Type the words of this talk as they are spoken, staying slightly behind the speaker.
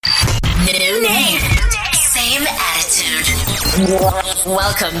name, same attitude.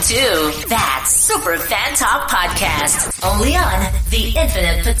 Welcome to That Super Fan Talk Podcast, only on the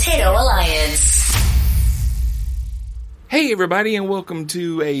Infinite Potato Alliance. Hey everybody, and welcome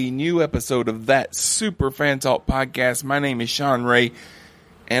to a new episode of That Super Fan Talk Podcast. My name is Sean Ray,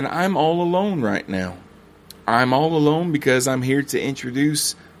 and I'm all alone right now. I'm all alone because I'm here to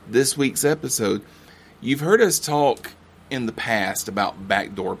introduce this week's episode. You've heard us talk in the past about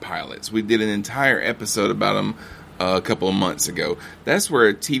backdoor pilots. We did an entire episode about them a couple of months ago. That's where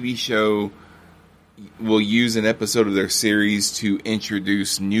a TV show will use an episode of their series to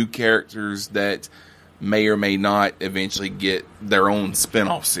introduce new characters that may or may not eventually get their own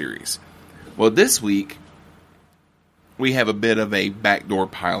spin-off series. Well, this week, we have a bit of a backdoor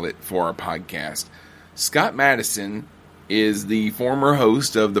pilot for our podcast. Scott Madison is the former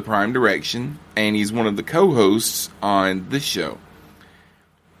host of The Prime Direction, and he's one of the co-hosts on this show.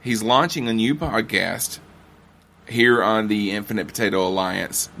 He's launching a new podcast here on the Infinite Potato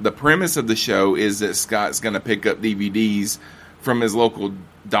Alliance. The premise of the show is that Scott's going to pick up DVDs from his local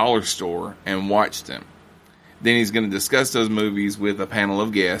dollar store and watch them. Then he's going to discuss those movies with a panel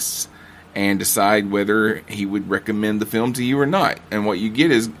of guests and decide whether he would recommend the film to you or not. And what you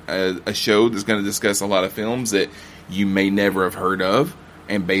get is a show that's going to discuss a lot of films that you may never have heard of.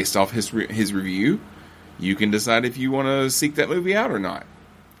 And based off his review, you can decide if you want to seek that movie out or not.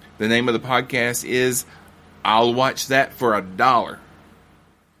 The name of the podcast is I'll Watch That for $1.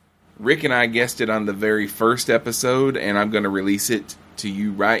 Rick and I guessed it on the very first episode, and I'm going to release it to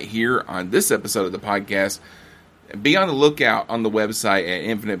you right here on this episode of the podcast. Be on the lookout on the website at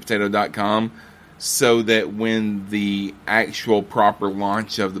infinitepotato.com so that when the actual proper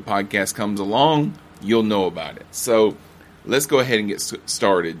launch of the podcast comes along, you'll know about it. So let's go ahead and get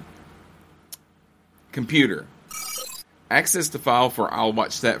started. Computer, access the file for I'll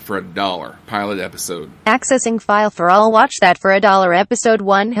Watch That for $1 pilot episode. Accessing file for I'll Watch That for $1 episode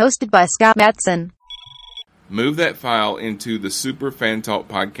 1, hosted by Scott Madsen. Move that file into the Super Fan Talk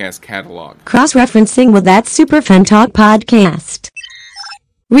Podcast catalog. Cross-referencing with that Super Fan Talk Podcast.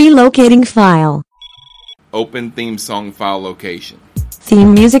 Relocating file. Open theme song file location.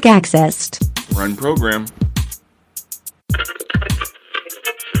 Theme music accessed. Run program.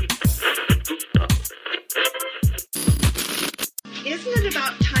 Isn't it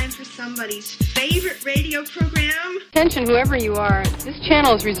about time for somebody's favorite radio program? Attention, whoever you are. This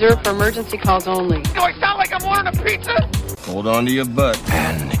channel is reserved for emergency calls only. Do I sound like I'm ordering a pizza? Hold on to your butt.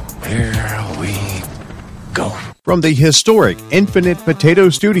 And here we go. From the historic Infinite Potato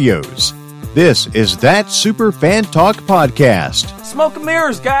Studios, this is That Super Fan Talk Podcast. Smoke and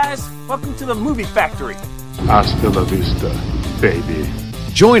mirrors, guys. Welcome to the movie factory. Hasta la vista, baby.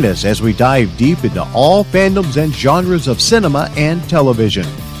 Join us as we dive deep into all fandoms and genres of cinema and television.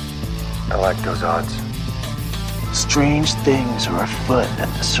 I like those odds. Strange things are afoot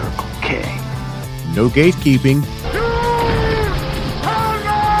at the Circle K. No gatekeeping.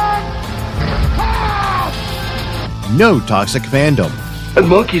 No toxic fandom. And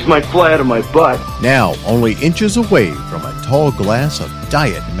monkeys might fly out of my butt. Now, only inches away from a tall glass of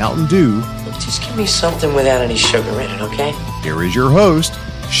Diet Mountain Dew. Just give me something without any sugar in it, okay? Here is your host,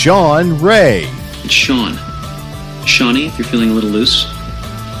 Sean Ray. It's Sean. Shawnee, if you're feeling a little loose.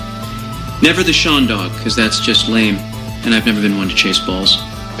 Never the Sean dog, because that's just lame, and I've never been one to chase balls.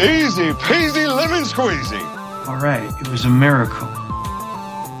 Easy peasy lemon squeezy. All right, it was a miracle.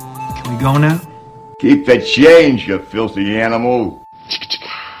 Can we go now? Keep the change, you filthy animal.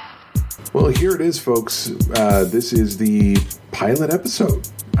 Well, here it is, folks. This is the pilot episode.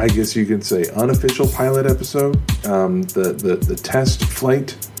 I guess you can say unofficial pilot episode. The test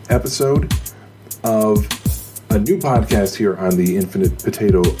flight episode of a new podcast here on the Infinite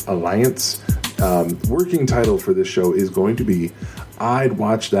Potato Alliance. Working title for this show is going to be I'd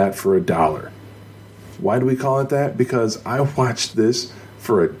Watch That for $1. Why do we call it that? Because I watched this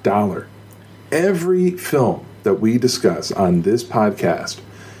for $1. Every film that we discuss on this podcast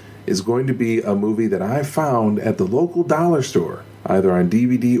is going to be a movie that I found at the local dollar store, either on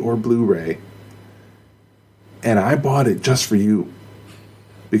DVD or Blu-ray, and I bought it just for you,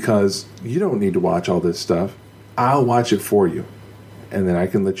 because you don't need to watch all this stuff. I'll watch it for you, and then I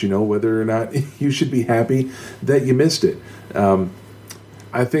can let you know whether or not you should be happy that you missed it.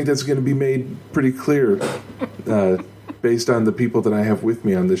 I think that's going to be made pretty clear based on the people that I have with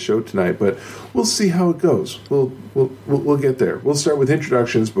me on this show tonight, but we'll see how it goes. We'll get there. We'll start with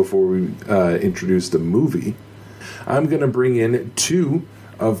introductions before we introduce the movie. I'm going to bring in two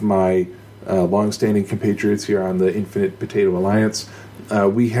of my long-standing compatriots here on the Infinite Potato Alliance.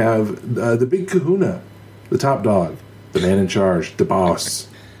 We have the big kahuna, the top dog, the man in charge, the boss,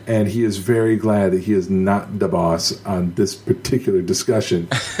 and he is very glad that he is not the boss on this particular discussion.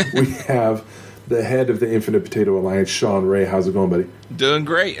 We have the head of the Infinite Potato Alliance, Sean Ray. How's it going, buddy? Doing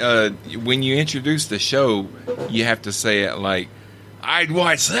great. When you introduce the show, you have to say it like, I'd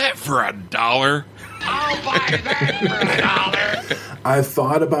watch that for $1. I'll buy that for $1. I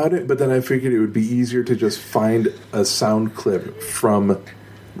thought about it, but then I figured it would be easier to just find a sound clip from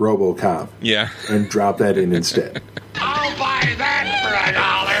RoboCop. Yeah. And drop that in instead. I'll buy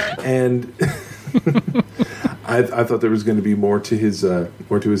that for $1. And I thought there was going to be more to his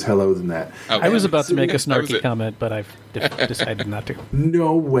hello than that. Okay. I was about to make a snarky comment, but I've decided not to.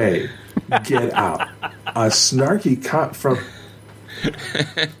 No way. Get out. A snarky comment from...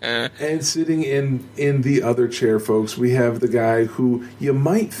 And sitting in the other chair, folks, we have the guy who you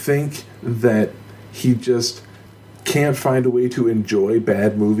might think that he just can't find a way to enjoy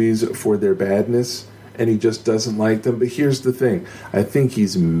bad movies for their badness, and he just doesn't like them. But here's the thing. I think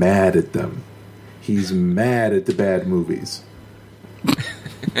he's mad at them. He's mad at the bad movies.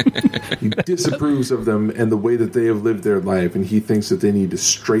 He disapproves of them and the way that they have lived their life, and he thinks that they need to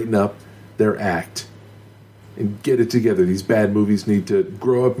straighten up their act and get it together. These bad movies need to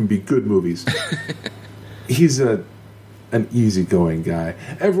grow up and be good movies. He's an easygoing guy.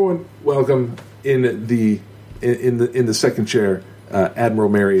 Everyone, welcome in the second chair, Admiral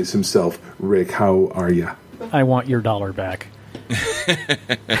Marius himself. Rick, how are you? I want your $1 back.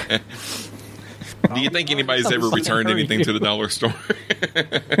 Do you think anybody's ever returned anything to the dollar store?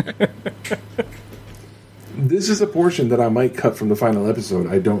 This is a portion that I might cut from the final episode.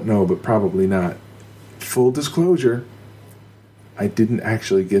 I don't know, but probably not. Full disclosure, I didn't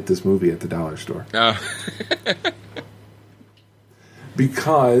actually get this movie at the dollar store.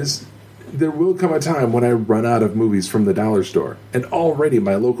 Because there will come a time when I run out of movies from the dollar store. And already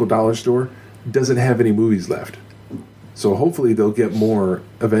my local dollar store doesn't have any movies left. So hopefully they'll get more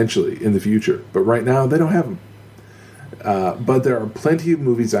eventually in the future. But right now, they don't have them. But there are plenty of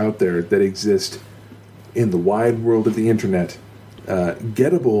movies out there that exist in the wide world of the internet,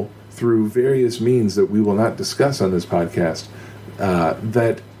 gettable through various means that we will not discuss on this podcast,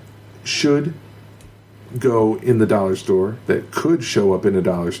 that should go in the dollar store, that could show up in a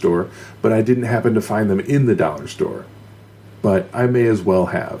dollar store, but I didn't happen to find them in the dollar store. But I may as well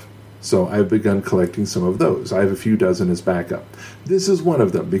have. So I've begun collecting some of those. I have a few dozen as backup. This is one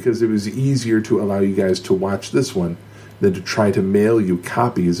of them because it was easier to allow you guys to watch this one than to try to mail you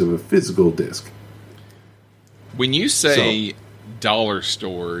copies of a physical disc. When you say dollar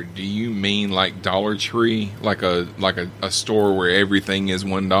store, do you mean like Dollar Tree, like a store where everything is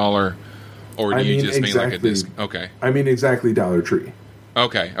 $1, or do you just mean like a disc? Okay, I mean exactly Dollar Tree.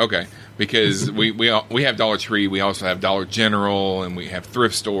 Okay. Because we have Dollar Tree, we also have Dollar General, and we have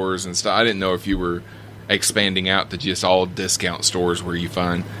thrift stores and stuff. I didn't know if you were expanding out to just all discount stores where you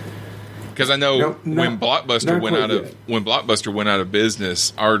find. Because I know when Blockbuster went out of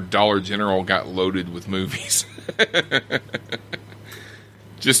business, our Dollar General got loaded with movies.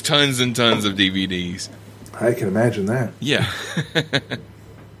 Just tons and tons of DVDs. I can imagine that. Yeah.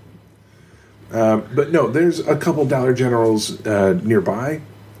 But no, there's a couple Dollar Generals nearby,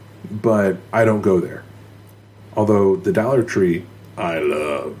 but I don't go there. Although the Dollar Tree, I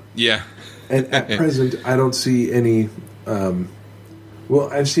love. Yeah. And at present, I don't see any... well,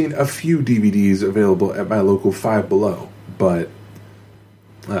 I've seen a few DVDs available at my local Five Below, but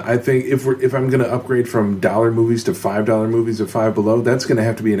I think if I'm going to upgrade from dollar movies to $5 movies at Five Below, that's going to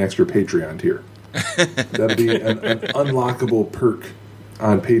have to be an extra Patreon tier. That'll be an unlockable perk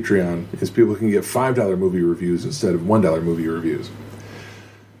on Patreon, is people can get $5 movie reviews instead of $1 movie reviews.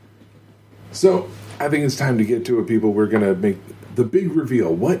 So I think it's time to get to it, people. We're going to make the big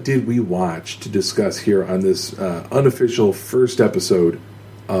reveal. What did we watch to discuss here on this unofficial first episode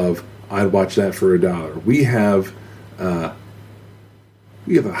of I'd Watch That for $1? We have a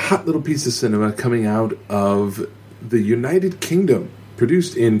hot little piece of cinema coming out of the United Kingdom,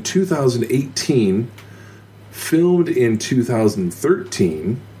 produced in 2018, filmed in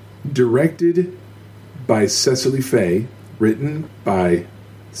 2013, directed by Cecily Faye, written by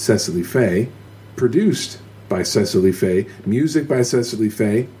Cecily Faye, produced by Cecily Faye, music by Cecily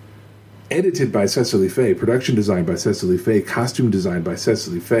Faye, edited by Cecily Faye, production design by Cecily Faye, costume design by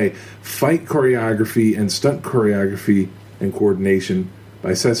Cecily Faye, fight choreography and stunt choreography and coordination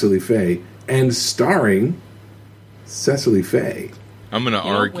by Cecily Faye, and starring Cecily Faye. I'm going to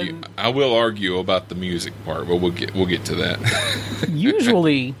argue. I will argue about the music part, but we'll get to that.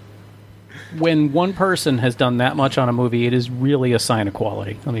 Usually, when one person has done that much on a movie, it is really a sign of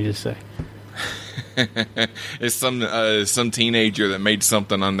quality. Let me just say. It's some teenager that made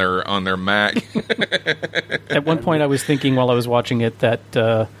something on their Mac. At one point, I was thinking while I was watching it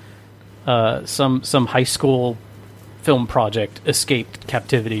that some high school film project escaped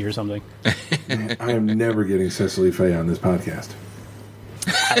captivity or something. I am never getting Cecily Faye on this podcast.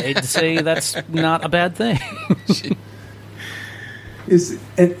 I'd say that's not a bad thing. He's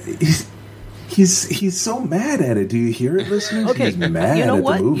so mad at it. Do you hear it, listeners? Okay, he's mad you know at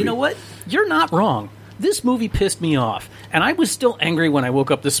what? the movie. You know what? You're not wrong. This movie pissed me off, and I was still angry when I woke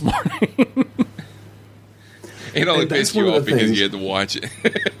up this morning. It only pissed you off because you had to watch it.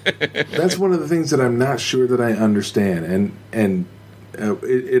 That's one of the things that I'm not sure that I understand, and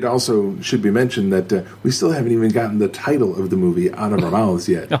it also should be mentioned that we still haven't even gotten the title of the movie out of our mouths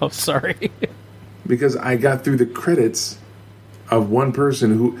yet. Oh, sorry. Because I got through the credits of one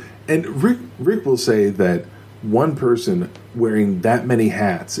person who, and Rick will say that one person wearing that many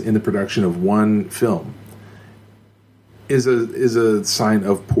hats in the production of one film is a sign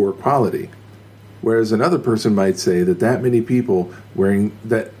of poor quality. Whereas another person might say that many people wearing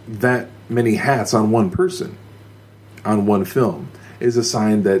that many hats on one person, on one film, is a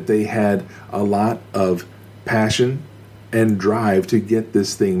sign that they had a lot of passion and drive to get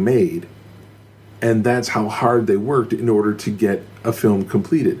this thing made. And that's how hard they worked in order to get a film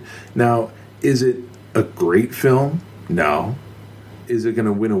completed. Now, is it a great film? No. Is it going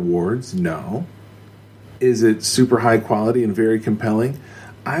to win awards? No. Is it super high quality and very compelling?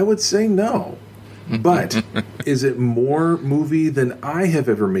 I would say no. But is it more movie than I have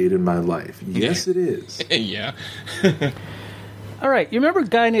ever made in my life? Yes, it is. Yeah. All right. You remember a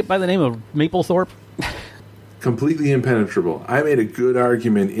guy by the name of Mapplethorpe? Completely impenetrable. I made a good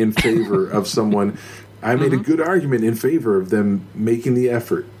argument in favor of someone. I made a good argument in favor of them making the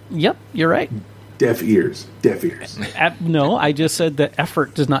effort. Yep, you're right. Deaf ears. No, I just said that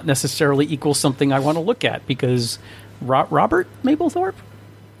effort does not necessarily equal something I want to look at, because Robert Mapplethorpe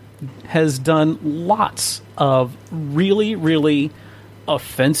has done lots of really, really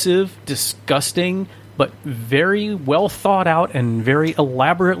offensive, disgusting, but very well thought out and very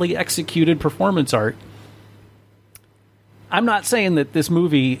elaborately executed performance art. I'm not saying that this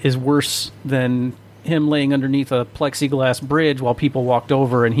movie is worse than him laying underneath a plexiglass bridge while people walked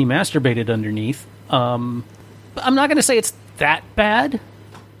over and he masturbated underneath. I'm not going to say it's that bad,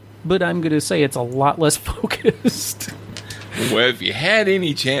 but I'm going to say it's a lot less focused. Well, if you had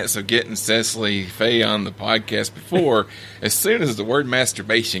any chance of getting Cecily Faye on the podcast before, as soon as the word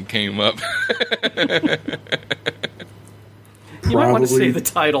masturbation came up... You might want to say the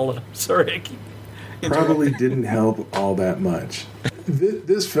title. I'm sorry, I keep probably didn't help all that much.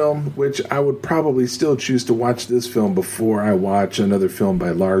 This film, which I would probably still choose to watch this film before I watch another film by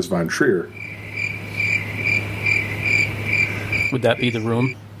Lars von Trier. Would that be The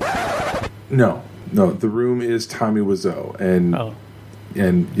Room? No, The Room is Tommy Wiseau, and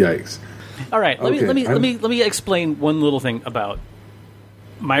yikes. All right, let me explain one little thing about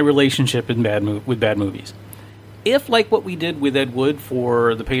my relationship with bad movies. If, like what we did with Ed Wood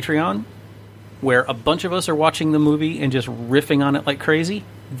for the Patreon, where a bunch of us are watching the movie and just riffing on it like crazy,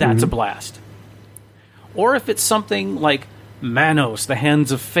 that's a blast. Or if it's something like Manos, The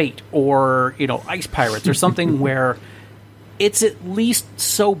Hands of Fate, or Ice Pirates, or something where it's at least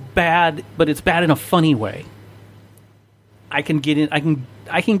so bad, but it's bad in a funny way, I can get in.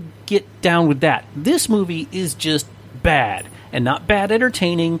 I can get down with that. This movie is just bad, and not bad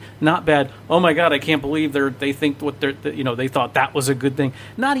entertaining, not bad. Oh my god, I can't believe they think what they thought that was a good thing.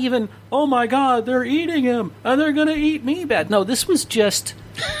 Not even, oh my god, they're eating him and they're gonna eat me bad. No, this was just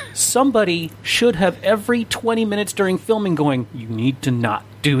somebody should have every 20 minutes during filming going, you need to not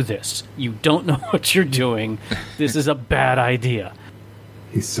do this. You don't know what you're doing. This is a bad idea.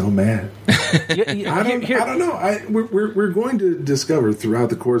 He's so mad. I don't know. We're going to discover throughout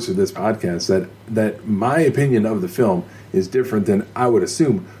the course of this podcast that my opinion of the film is different than I would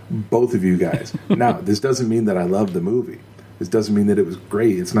assume both of you guys. Now, this doesn't mean that I love the movie. This doesn't mean that it was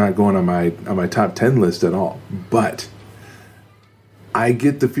great. It's not going on my top 10 list at all. But I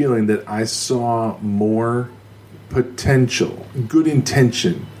get the feeling that I saw more potential, good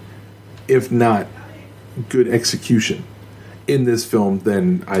intention, if not good execution, in this film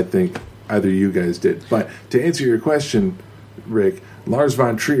than I think either you guys did. But to answer your question, Rick, Lars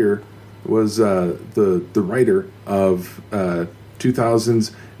von Trier was the writer of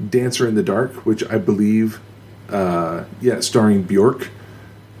 2000's Dancer in the Dark, which I believe, starring Bjork.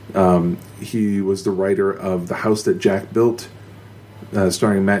 He was the writer of The House That Jack Built,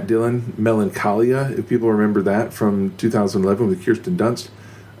 starring Matt Dillon. Melancholia, if people remember that, from 2011 with Kirsten Dunst.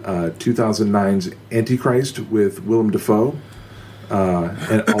 2009's Antichrist with Willem Dafoe.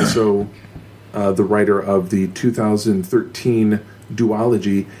 And also the writer of the 2013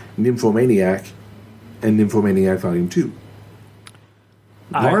 duology Nymphomaniac and Nymphomaniac Volume 2.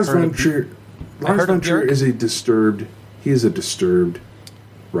 Lars von Trier is a disturbed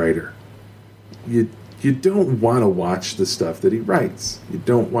writer. You don't want to watch the stuff that he writes. You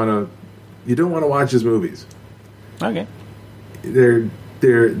don't want to watch his movies. Okay. They're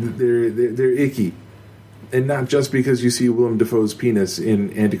icky. And not just because you see Willem Dafoe's penis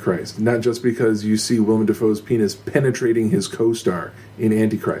in Antichrist. Not just because you see Willem Dafoe's penis penetrating his co-star in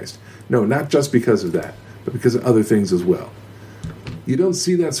Antichrist. No, not just because of that, but because of other things as well. You don't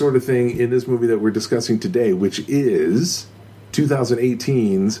see that sort of thing in this movie that we're discussing today, which is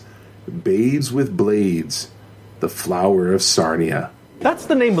 2018's Babes with Blades, The Flower of Sarnia. That's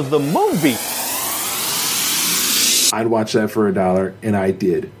the name of the movie. I'd watch that for $1, and I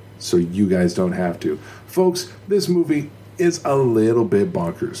did, so you guys don't have to. Folks, this movie is a little bit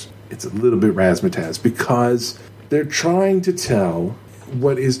bonkers. It's a little bit razzmatazz because they're trying to tell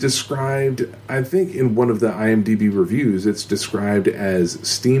what is described, I think in one of the IMDb reviews, it's described as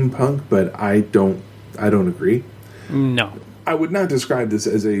steampunk, but I don't agree. No. I would not describe this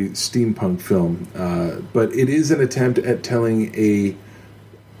as a steampunk film, but it is an attempt at telling a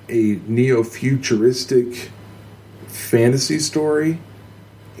neo-futuristic fantasy story,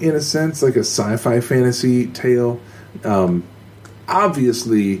 in a sense, like a sci-fi fantasy tale.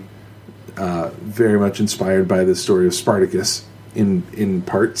 Obviously, very much inspired by the story of Spartacus in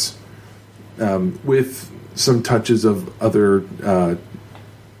parts, with some touches of other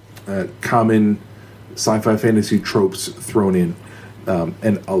common sci-fi fantasy tropes thrown in,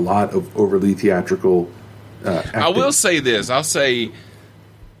 and a lot of overly theatrical acting. I will say this. I'll say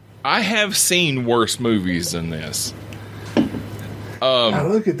I have seen worse movies than this. Now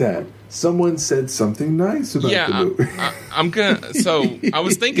look at that. Someone said something nice about the movie. I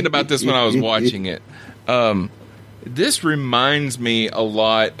was thinking about this when I was watching it. This reminds me a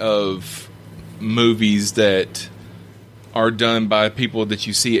lot of movies that are done by people that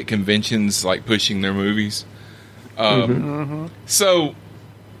you see at conventions, like pushing their movies. So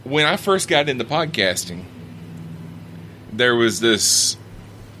when I first got into podcasting, there was this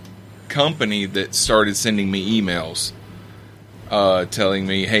company that started sending me emails telling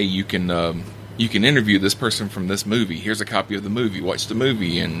me, hey, you can interview this person from this movie. Here's a copy of the movie. Watch the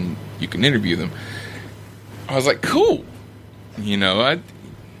movie and you can interview them. I was like, cool. This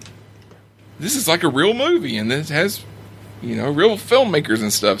is like a real movie, and this has, real filmmakers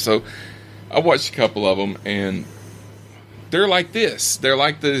and stuff. So I watched a couple of them, and they're like this. They're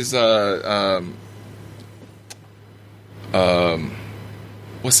like this,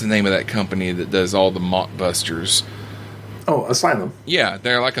 what's the name of that company that does all the mockbusters? Oh, Asylum. Yeah,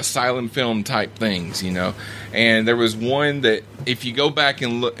 they're like Asylum film type things, And there was one that, if you go back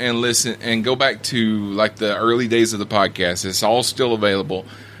and look and listen and go back to like the early days of the podcast, it's all still available.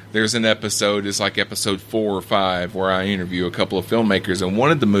 There's an episode, it's like episode 4 or 5, where I interview a couple of filmmakers, and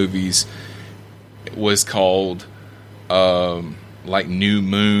one of the movies was called like New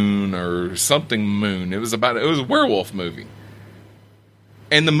Moon or something Moon. It was a werewolf movie.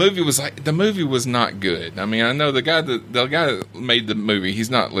 And the movie was not good. I mean, I know the guy that made the movie, he's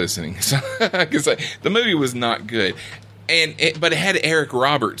not listening. So I can say the movie was not good. But it had Eric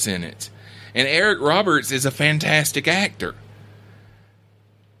Roberts in it. And Eric Roberts is a fantastic actor.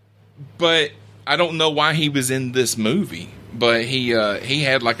 But I don't know why he was in this movie. But he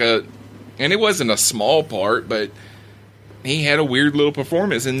had and it wasn't a small part, but he had a weird little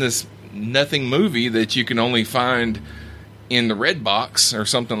performance in this nothing movie that you can only find in the red box or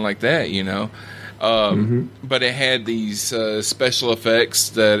something like that, But it had these special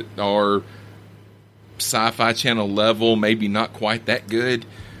effects that are Sci-Fi Channel level, maybe not quite that good,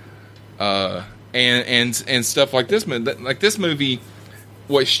 and stuff like this. Like this movie,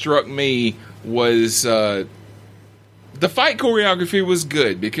 what struck me was the fight choreography was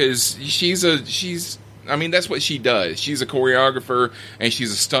good because that's what she does. She's a choreographer and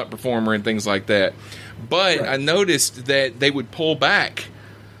she's a stunt performer and things like that. But right. I noticed that they would pull back.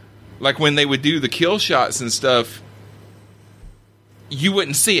 Like when they would do the kill shots and stuff, you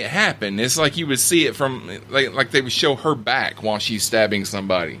wouldn't see it happen. It's like you would see it from, like they would show her back while she's stabbing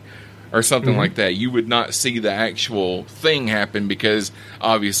somebody or something like that. You would not see the actual thing happen because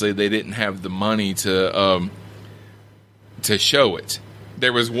obviously they didn't have the money to show it.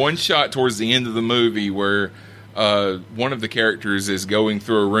 There was one shot towards the end of the movie where one of the characters is going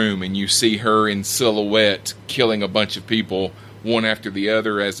through a room and you see her in silhouette killing a bunch of people one after the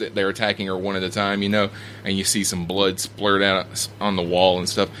other as they're attacking her one at a time, and you see some blood splurt out on the wall and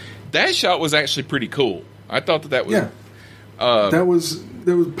stuff. That shot was actually pretty cool. I thought that was... Yeah.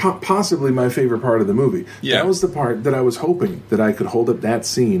 that was possibly my favorite part of the movie. Yeah. That was the part that I was hoping that I could hold up that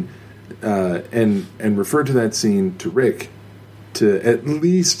scene and refer to that scene to Rick to at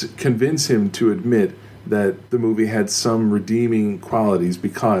least convince him to admit that the movie had some redeeming qualities,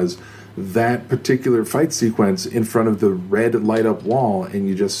 because that particular fight sequence in front of the red light-up wall, and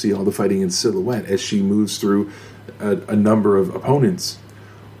you just see all the fighting in silhouette as she moves through a number of opponents,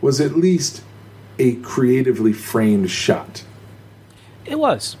 was at least a creatively framed shot. It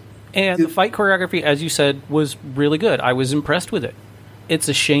was. And the fight choreography, as you said, was really good. I was impressed with it. It's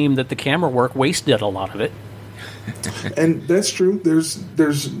a shame that the camera work wasted a lot of it. And that's true.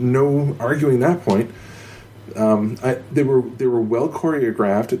 There's no arguing that point. They were well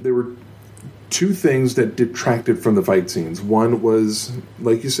choreographed. There were two things that detracted from the fight scenes. One was,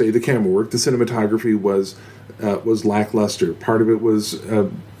 like you say, the camera work. The cinematography was lackluster. Part of it was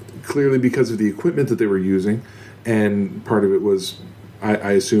clearly because of the equipment that they were using, and part of it was,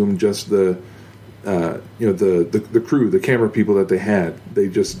 I assume, just the crew, the camera people that they had.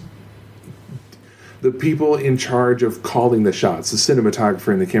 The people in charge of calling the shots, the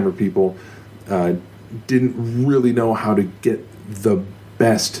cinematographer and the camera people, didn't really know how to get the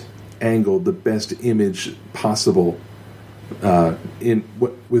best angle, the best image possible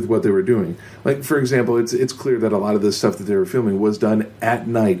with what they were doing. Like, for example, it's clear that a lot of the stuff that they were filming was done at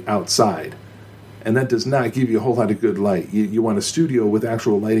night outside, and that does not give you a whole lot of good light. You want a studio with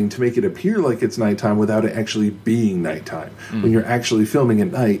actual lighting to make it appear like it's nighttime without it actually being nighttime. When you're actually filming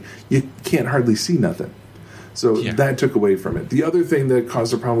at night, you can't hardly see nothing. So that took away from it. The other thing that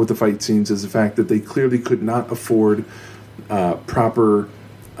caused a problem with the fight scenes is the fact that they clearly could not afford proper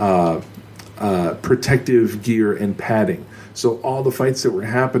protective gear and padding. So all the fights that were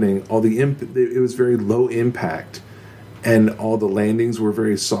happening, it was very low impact, and all the landings were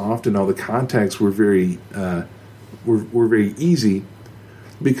very soft, and all the contacts were very very easy,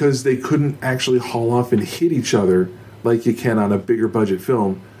 because they couldn't actually haul off and hit each other like you can on a bigger budget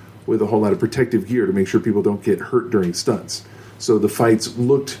film with a whole lot of protective gear to make sure people don't get hurt during stunts. So the fights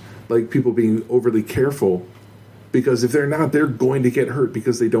looked like people being overly careful, because if they're not, they're going to get hurt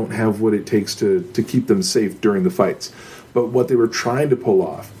because they don't have what it takes to keep them safe during the fights. But what they were trying to pull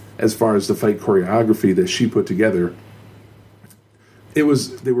off, as far as the fight choreography that she put together, they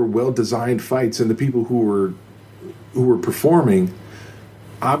were well designed fights, and the people who were performing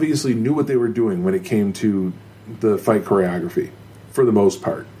obviously knew what they were doing when it came to the fight choreography, for the most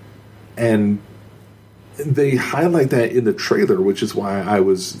part. And they highlight that in the trailer, which is why I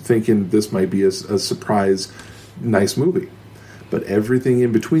was thinking this might be a surprise, nice movie. But everything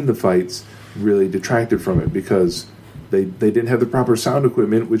in between the fights really detracted from it, because they didn't have the proper sound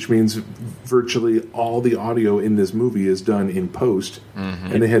equipment, which means virtually all the audio in this movie is done in post.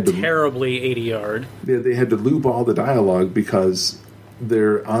 Mm-hmm. And they had to terribly 80-yard. They had to loop all the dialogue because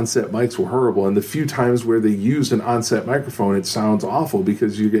their on-set mics were horrible, and the few times where they used an on-set microphone, it sounds awful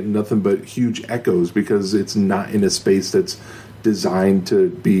because you're getting nothing but huge echoes, because it's not in a space that's designed to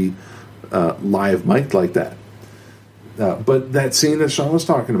be live mic'd like that. But that scene that Sean was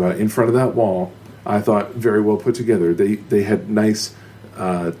talking about in front of that wall, I thought very well put together. They had nice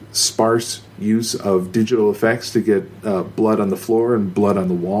sparse use of digital effects to get blood on the floor and blood on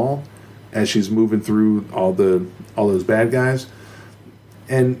the wall as she's moving through all those bad guys.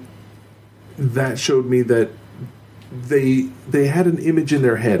 And that showed me that they had an image in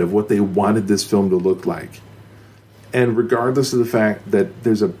their head of what they wanted this film to look like. And regardless of the fact that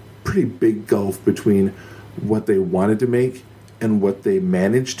there's a pretty big gulf between what they wanted to make and what they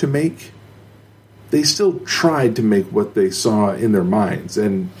managed to make, they still tried to make what they saw in their minds.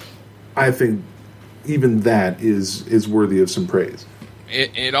 And I think even that is worthy of some praise.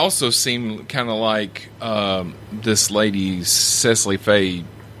 It also seemed kind of like this lady, Cecily Faye,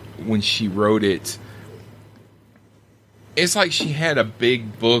 when she wrote it, it's like she had a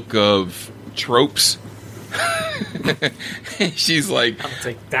big book of tropes. She's like, I'll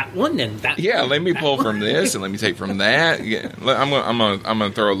take that one and that. Yeah, one, let me pull from this and let me take from that. Yeah, I'm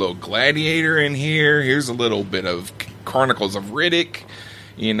gonna throw a little Gladiator in here. Here's a little bit of Chronicles of Riddick.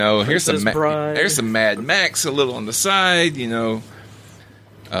 You know, here's some Mad Max a little on the side. You know.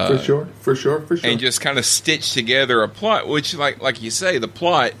 For sure. And just kind of stitch together a plot, which, like you say, the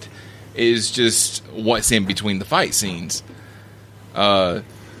plot is just what's in between the fight scenes. So,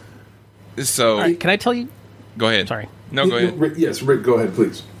 all right, can I tell you? Go ahead. Sorry. No, go ahead. Rick, yes, Rick, go ahead,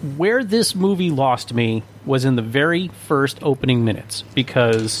 please. Where this movie lost me was in the very first opening minutes,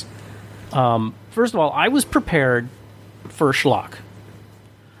 because, first of all, I was prepared for schlock.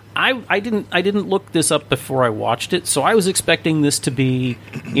 I didn't look this up before I watched it, so I was expecting this to be,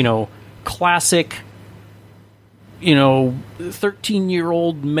 classic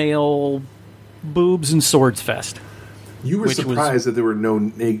 13-year-old male boobs and swords fest. You were surprised that there were no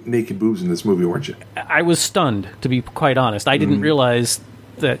naked boobs in this movie, weren't you? I was stunned, to be quite honest. I didn't realize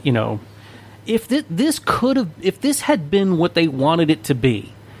that, if this had been what they wanted it to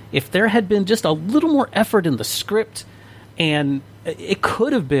be, if there had been just a little more effort in the script, and it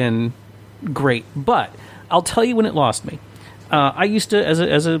could have been great. But I'll tell you when it lost me. I used to,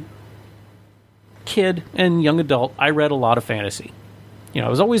 as a kid and young adult, I read a lot of fantasy. It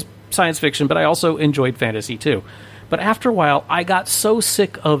was always science fiction, but I also enjoyed fantasy too. But after a while, I got so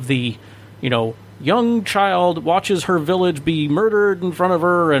sick of the, young child watches her village be murdered in front of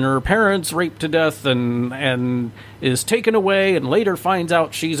her and her parents raped to death and is taken away and later finds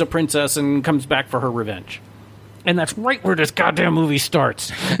out she's a princess and comes back for her revenge. And that's right where this goddamn movie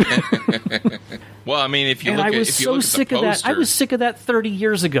starts. Well, I mean, if you and look I at was if you so look sick at the of that. poster, I was sick of that 30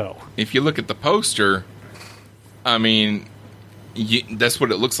 years ago. If you look at the poster, I mean, that's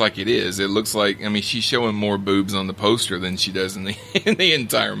what it looks like. It is. It looks like. I mean, she's showing more boobs on the poster than she does in the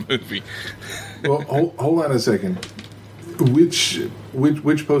entire movie. Well, hold on a second. Which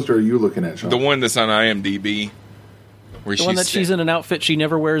poster are you looking at, Sean? The one that's on IMDb. Where the one that she's in an outfit she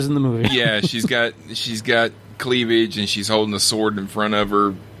never wears in the movie. Yeah, she's got cleavage and she's holding a sword in front of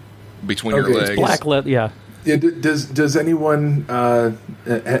her between her legs. Black leather, yeah. Does anyone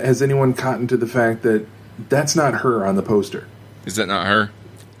has anyone cottoned to the fact that that's not her on the poster? Is that not her?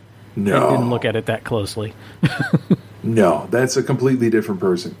 No, I didn't look at it that closely. No, that's a completely different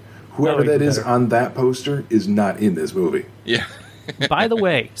person. Whoever that is on that poster is not in this movie. Yeah. By the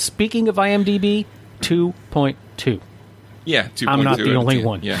way, speaking of IMDb, 2.2. Yeah, 2.2. I'm not the only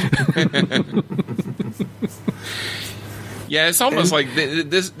one. Yeah. Yeah, it's almost like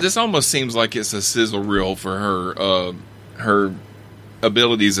this almost seems like it's a sizzle reel for her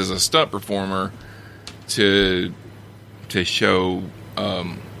abilities as a stunt performer to show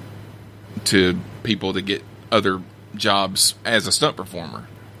to people to get other jobs as a stunt performer.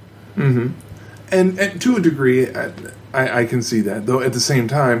 Mm-hmm. And to a degree, I can see that. Though at the same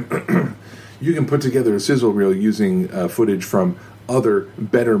time, you can put together a sizzle reel using footage from other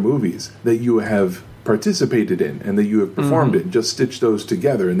better movies that you have participated in and that you have performed in. Just stitch those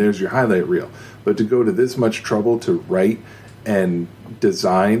together, and there's your highlight reel. But to go to this much trouble to write and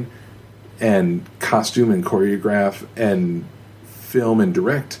design and costume and choreograph and film and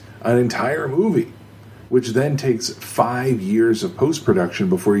direct an entire movie, which then takes 5 years of post-production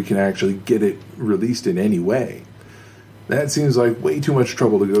before you can actually get it released in any way. That seems like way too much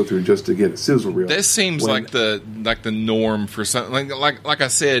trouble to go through just to get a sizzle reel. This seems like the norm for something. Like I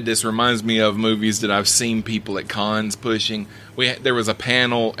said, this reminds me of movies that I've seen people at cons pushing. There was a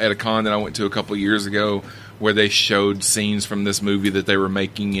panel at a con that I went to a couple years ago where they showed scenes from this movie that they were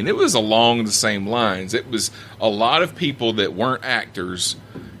making, and it was along the same lines. It was a lot of people that weren't actors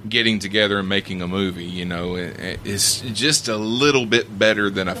getting together and making a movie. It's just a little bit better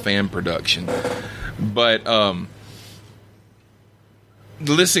than a fan production. But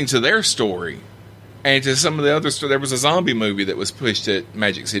listening to their story and to some of the other stories, there was a zombie movie that was pushed at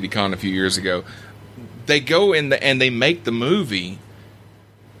Magic City Con a few years ago. They go in and they make the movie,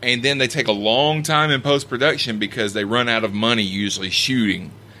 and then they take a long time in post-production because they run out of money usually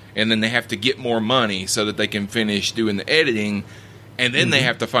shooting, and then they have to get more money so that they can finish doing the editing, and then they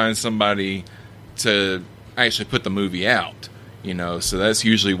have to find somebody to actually put the movie out. So that's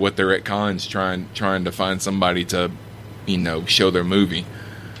usually what they're at cons trying to find somebody to show their movie,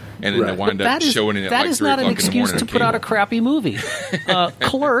 and then they wind up showing it at like 3 o'clock in the morning. That is not an excuse to put out a crappy movie.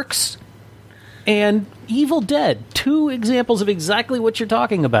 Clerks and Evil Dead, 2 examples of exactly what you're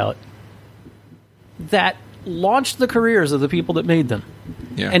talking about, that launched the careers of the people that made them.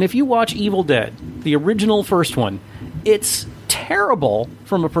 Yeah. And if you watch Evil Dead, the original first one, it's terrible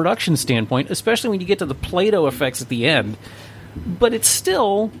from a production standpoint, especially when you get to the Play-Doh effects at the end, but it's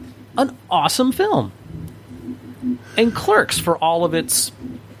still an awesome film. And Clerks, for all of its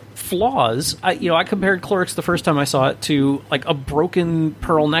flaws, I compared Clerks the first time I saw it to like a broken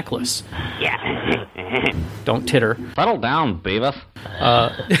pearl necklace. Yeah. Don't titter. Settle down, Beavis.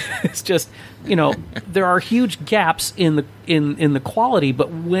 It's just, there are huge gaps in the quality,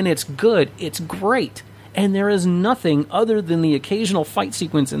 but when it's good, it's great. And there is nothing other than the occasional fight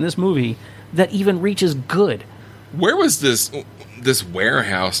sequence in this movie that even reaches good. Where was this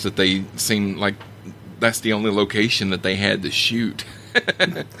warehouse that they seem like that's the only location that they had to shoot?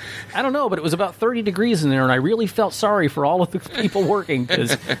 I don't know, but it was about 30 degrees in there, and I really felt sorry for all of the people working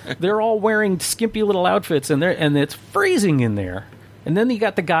because they're all wearing skimpy little outfits, and it's freezing in there. And then you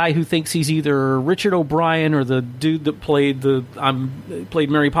got the guy who thinks he's either Richard O'Brien or the dude that played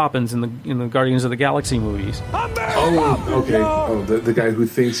Mary Poppins in the Guardians of the Galaxy movies. Oh, okay. Oh, the guy who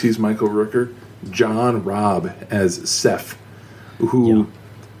thinks he's Michael Rooker, John Robb as Seth, who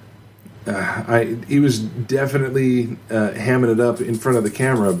he was definitely hamming it up in front of the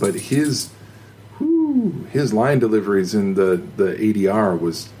camera, but his line deliveries in the ADR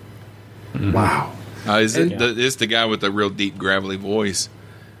was wow. It's the guy with the real deep gravelly voice.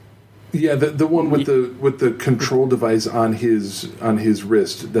 Yeah, the one with the control device on his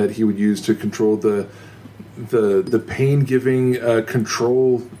wrist that he would use to control the pain-giving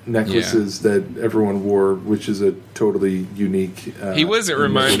control necklaces that everyone wore, which is a totally unique. He wasn't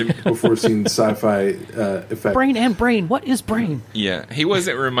reminding before seeing sci-fi effect. Brain. What is brain? Yeah, he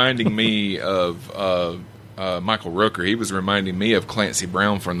wasn't reminding me of Michael Rooker. He was reminding me of Clancy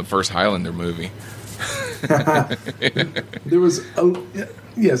Brown from the first Highlander movie. There was a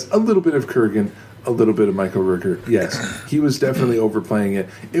little bit of Kurgan, a little bit of Michael Rooker. Yes, he was definitely overplaying it.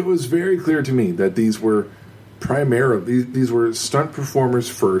 It was very clear to me that these were these were stunt performers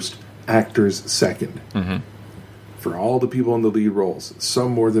first, actors second. Mm-hmm. For all the people in the lead roles,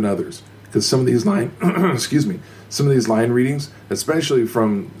 some more than others, because some of these line readings, especially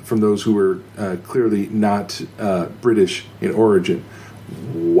from those who were clearly not British in origin,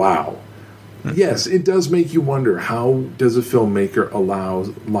 wow. Yes, it does make you wonder, how does a filmmaker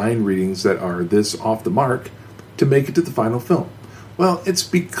allow line readings that are this off the mark to make it to the final film? Well, it's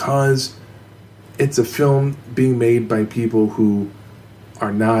because it's a film being made by people who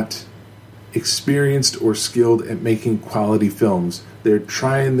are not experienced or skilled at making quality films. They're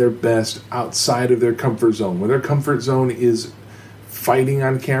trying their best outside of their comfort zone. When their comfort zone is fighting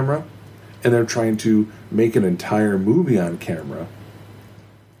on camera and they're trying to make an entire movie on camera,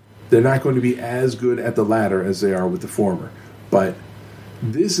 they're not going to be as good at the latter as they are with the former. But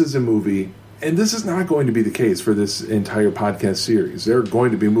this is a movie, and this is not going to be the case for this entire podcast series. There are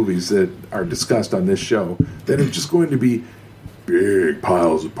going to be movies that are discussed on this show that are just going to be big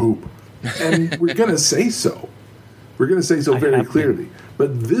piles of poop. And we're going to say so. We're going to say so very clearly.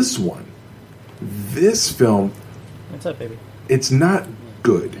 But this film... What's up, baby? It's not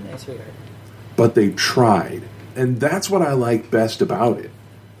good. Nice sweetheart. But they tried. And that's what I like best about it.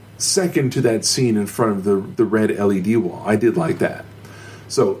 Second to that scene in front of the red LED wall. I did like that.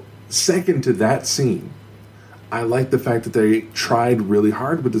 So, second to that scene, I like the fact that they tried really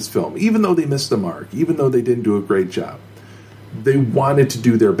hard with this film. Even though they missed the mark, even though they didn't do a great job, they wanted to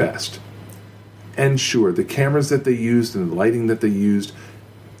do their best. And sure, the cameras that they used and the lighting that they used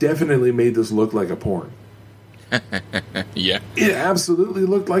definitely made this look like a porn. Yeah. It absolutely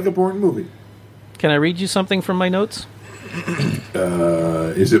looked like a porn movie. Can I read you something from my notes?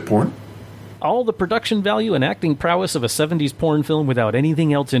 Is it porn? All the production value and acting prowess of a 70s porn film without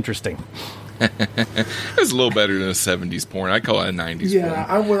anything else interesting. It's a little better than a 70s porn. I call it a 90s porn. Yeah,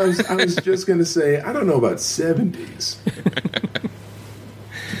 I was just going to say, I don't know about 70s.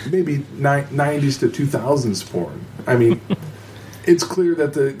 Maybe 90s to 2000s porn. I mean, it's clear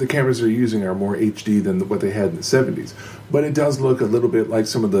that the cameras they're using are more HD than what they had in the 70s. But it does look a little bit like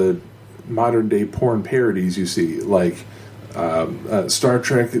some of the modern day porn parodies you see, like Star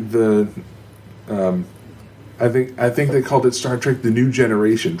Trek. I think they called it Star Trek: The New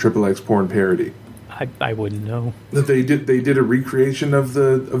Generation XXX porn parody. I wouldn't know that they did a recreation of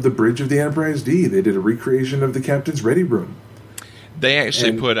the bridge of the Enterprise D. They did a recreation of the Captain's Ready Room. They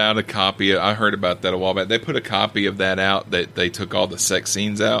actually put out a copy. I heard about that a while back. They put a copy of that out. That they took all the sex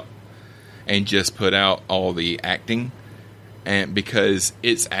scenes out and just put out all the acting. And because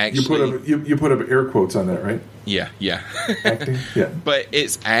it's actually you put up air quotes on that, right? Yeah. Acting, yeah. But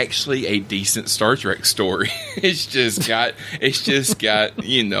it's actually a decent Star Trek story. It's just got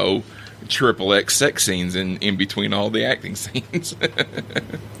XXX sex scenes in between all the acting scenes.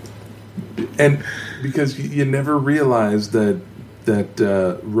 And because you never realize that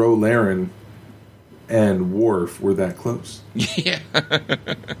Ro Laren and Worf were that close. Yeah.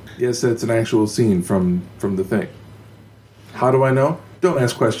 Yes, that's an actual scene from the thing. How do I know? Don't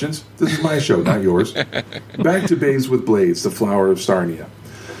ask questions. This is my show, not yours. Back to Babes with Blades, the Flower of Sarnia.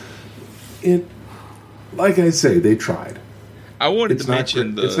 Like I say, they tried. I wanted to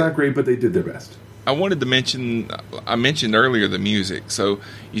mention it's not great, but they did their best. I wanted to mention. I mentioned earlier the music. So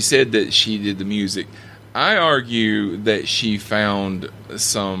you said that she did the music. I argue that she found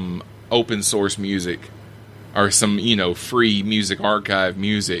some open source music or some free music archive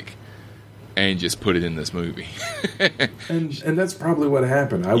music. And just put it in this movie, and that's probably what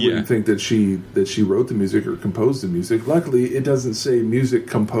happened. I wouldn't think that she wrote the music or composed the music. Luckily, it doesn't say music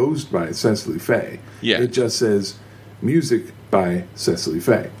composed by Cecily Faye. Yeah, it just says Music by Cecily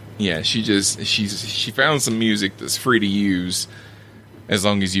Faye. Yeah, she found some music that's free to use as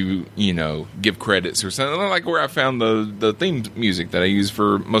long as you give credits or something, like where I found the theme music that I use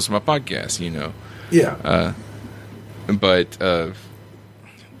for most of my podcasts. Yeah. The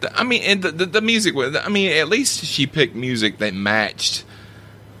music was. I mean, at least she picked music that matched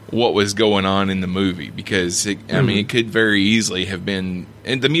what was going on in the movie, because it could very easily have been,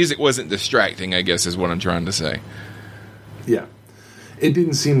 and the music wasn't distracting, I guess is what I'm trying to say. Yeah. It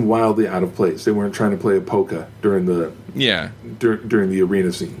didn't seem wildly out of place. They weren't trying to play a polka during the during the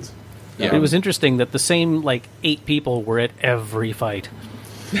arena scenes. Yeah. It was interesting that the same 8 people were at every fight.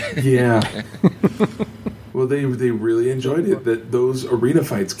 Yeah. Well, they really enjoyed it. That those arena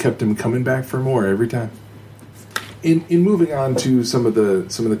fights kept them coming back for more every time. In moving on to some of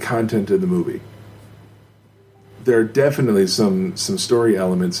the content of the movie, there are definitely some story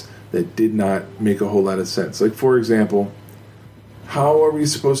elements that did not make a whole lot of sense. Like, for example, how are we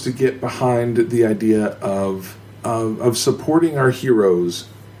supposed to get behind the idea of supporting our heroes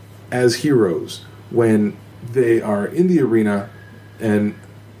as heroes when they are in the arena and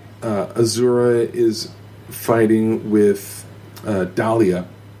Azura is fighting with Dahlia?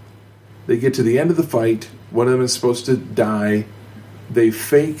 They get to the end of the fight. One of them is supposed to die. They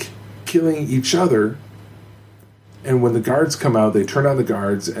fake killing each other. And when the guards come out, they turn on the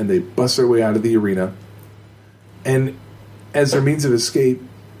guards and they bust their way out of the arena. And as their means of escape,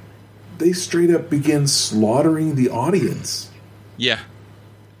 they straight up begin slaughtering the audience. Yeah.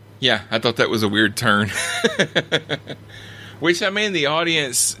 Yeah, I thought that was a weird turn. Which, I mean, the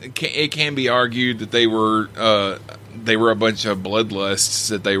audience, it can be argued that they were a bunch of bloodlusts,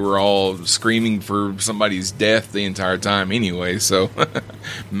 that they were all screaming for somebody's death the entire time anyway, so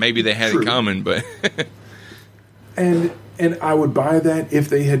maybe they had it coming, but... And I would buy that if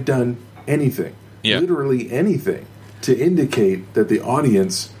they had done anything, literally anything, to indicate that the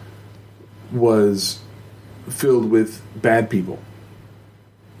audience was filled with bad people.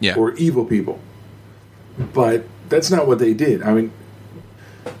 Yeah. Or evil people. But that's not what they did. I mean,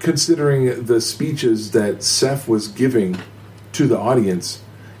 considering the speeches that Seth was giving to the audience,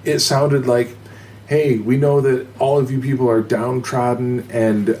 it sounded like, hey, we know that all of you people are downtrodden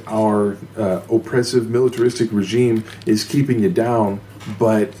and our oppressive militaristic regime is keeping you down,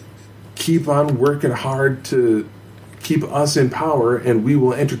 but keep on working hard to keep us in power and we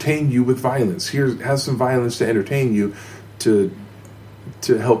will entertain you with violence. Have some violence to entertain you, to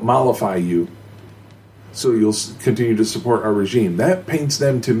help mollify you, so you'll continue to support our regime. That paints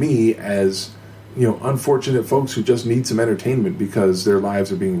them to me as, unfortunate folks who just need some entertainment because their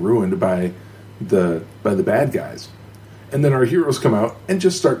lives are being ruined by the bad guys. And then our heroes come out and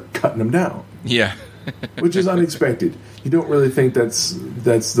just start cutting them down. Yeah. Which is unexpected. You don't really think that's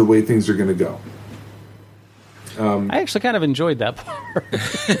the way things are going to go. I actually kind of enjoyed that part.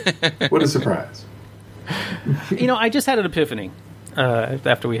 What a surprise. I just had an epiphany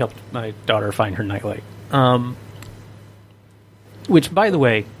after we helped my daughter find her nightlight. Which, by the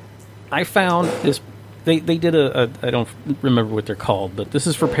way, I found this. They did I don't remember what they're called, but this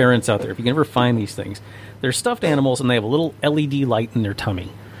is for parents out there. If you can ever find these things, they're stuffed animals and they have a little LED light in their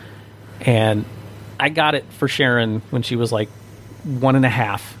tummy. And I got it for Sharon when she was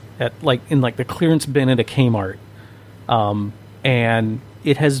 1.5 at in the clearance bin at a Kmart. And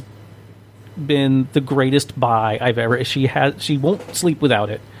it has been the greatest buy I've ever. She won't sleep without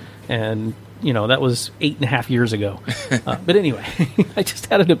it, and that was 8.5 years ago. But anyway, I just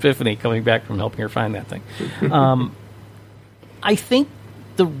had an epiphany coming back from helping her find that thing. I think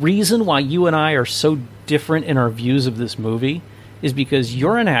the reason why you and I are so different in our views of this movie is because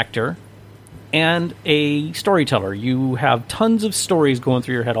you're an actor and a storyteller. You have tons of stories going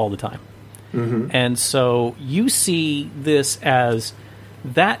through your head all the time. Mm-hmm. And so you see this as,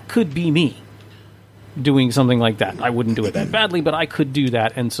 that could be me doing something like that. I wouldn't do it that badly, but I could do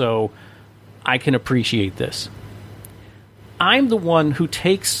that, and so I can appreciate this. I'm the one who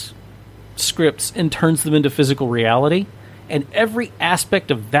takes scripts and turns them into physical reality, and every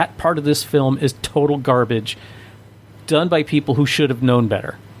aspect of that part of this film is total garbage, done by people who should have known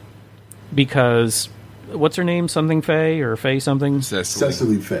better. Because, what's her name? Something Faye? Or Faye something?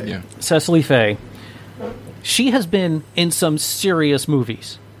 Cecily Faye. Yeah. Cecily Faye. She has been in some serious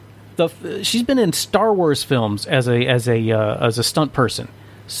movies. She's been in Star Wars films as a stunt person.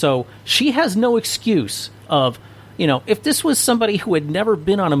 So she has no excuse of, if this was somebody who had never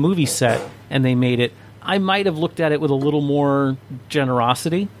been on a movie set and they made it, I might have looked at it with a little more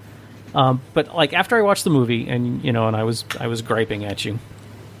generosity. But after I watched the movie and and I was griping at you,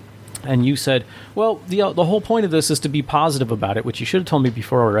 And you said, well, the whole point of this is to be positive about it, which you should have told me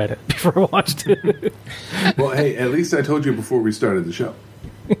before I read it, before I watched it. Well, hey, at least I told you before we started the show.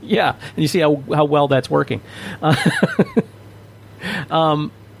 Yeah, and you see how well that's working.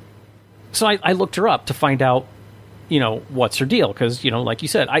 So I looked her up to find out, what's her deal. Because, like you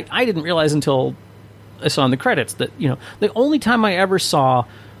said, I didn't realize until I saw in the credits that, the only time I ever saw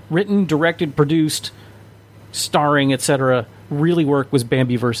written, directed, produced, starring, etc., really work was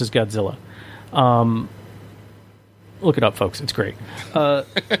Bambi versus Godzilla. Look it up, folks. It's great.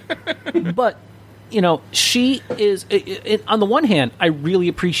 But, she is... on the one hand, I really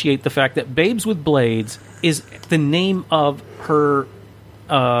appreciate the fact that Babes with Blades is the name of her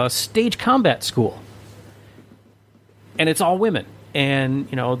stage combat school. And it's all women. And,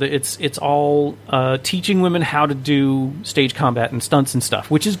 it's all teaching women how to do stage combat and stunts and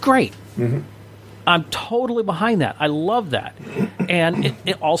stuff, which is great. Mm-hmm. I'm totally behind that. I love that. And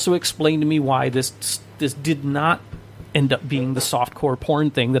it also explained to me why this did not end up being the softcore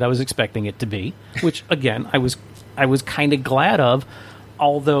porn thing that I was expecting it to be, which, again, I was kind of glad of,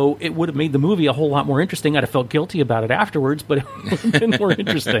 although it would have made the movie a whole lot more interesting. I'd have felt guilty about it afterwards, but it would have been more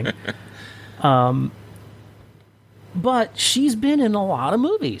interesting. But she's been in a lot of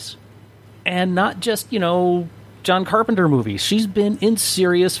movies. And not just, John Carpenter movies. She's been in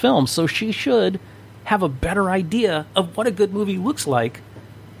serious films, so she should have a better idea of what a good movie looks like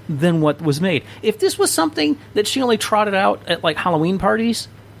than what was made. If this was something that she only trotted out at like Halloween parties,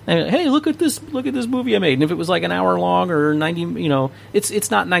 and, hey, look at this movie I made, and if it was like an hour long or 90,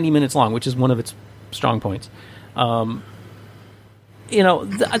 it's not 90 minutes long, which is one of its strong points. That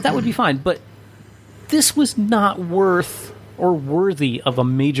would be fine. But this was not worth or worthy of a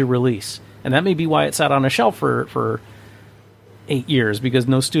major release. And that may be why it sat on a shelf for 8 years, because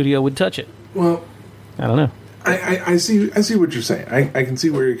no studio would touch it. Well, I don't know. I see what you're saying. I can see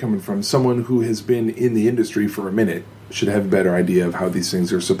where you're coming from. Someone who has been in the industry for a minute should have a better idea of how these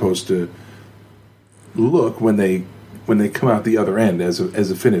things are supposed to look when they come out the other end as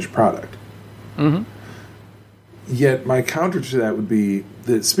a finished product. Mm-hmm. Yet my counter to that would be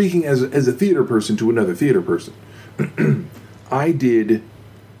that, speaking as a theater person to another theater person, I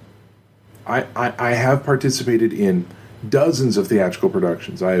have participated in dozens of theatrical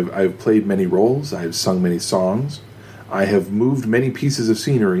productions. I've played many roles. I've sung many songs. I have moved many pieces of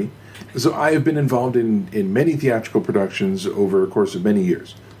scenery. So I have been involved in many theatrical productions over a course of many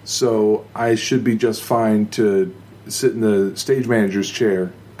years. So I should be just fine to sit in the stage manager's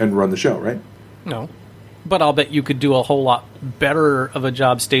chair and run the show, right? No. But I'll bet you could do a whole lot better of a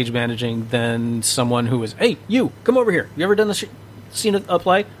job stage managing than someone who is, hey, you, come over here. You ever done this? Seen a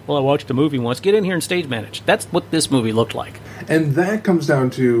play? Well, I watched a movie once. Get in here and stage manage. That's what this movie looked like. And that comes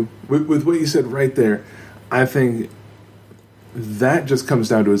down to, with what you said right there, I think that just comes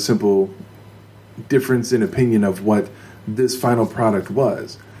down to a simple difference in opinion of what this final product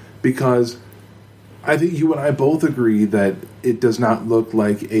was. Because I think you and I both agree that it does not look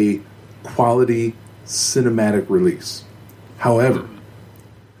like a quality cinematic release. However,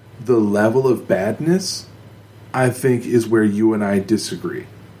 the level of badness, I think, is where you and I disagree.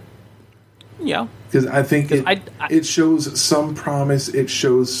 Yeah. Because I think it shows some promise, it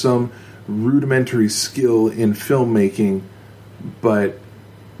shows some rudimentary skill in filmmaking, but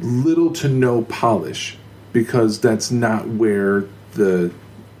little to no polish, because that's not where the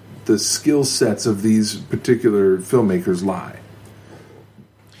skill sets of these particular filmmakers lie.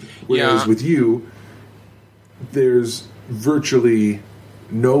 Whereas with you, there's virtually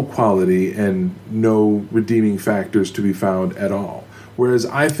no quality and no redeeming factors to be found at all. Whereas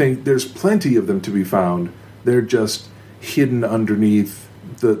I think there's plenty of them to be found. They're just hidden underneath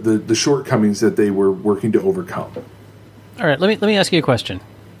the shortcomings that they were working to overcome. All right, let me ask you a question.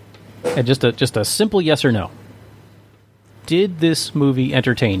 And just a simple yes or no. Did this movie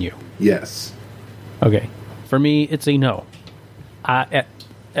entertain you? Yes. Okay. For me, it's a no. At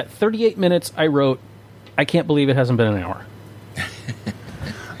 38 minutes, I wrote, I can't believe it hasn't been an hour.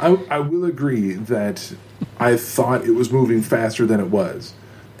 I will agree that I thought it was moving faster than it was.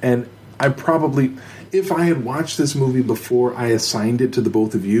 And I probably, if I had watched this movie before I assigned it to the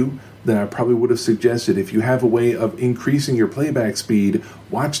both of you, then I probably would have suggested, if you have a way of increasing your playback speed,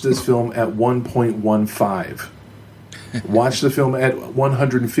 watch this film at 1.15. Watch the film at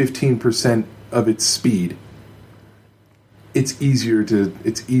 115% of its speed. It's easier to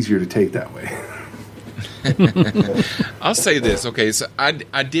take that way. I'll say this. Okay, so I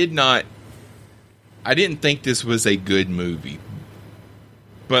didn't think this was a good movie.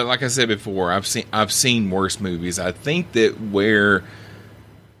 But like I said before, I've seen worse movies. I think that where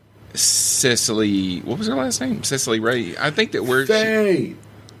Cecily, what was her last name? Cecily Ray. I think that where Faye.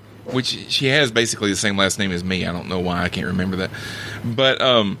 which she has basically the same last name as me. I don't know why I can't remember that.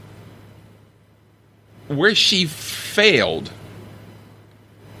 But where she failed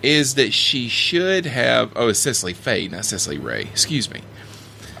is that she should have... Oh, it's Cecily Faye, not Cecily Ray. Excuse me.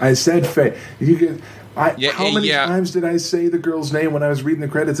 I said Faye. How many times did I say the girl's name when I was reading the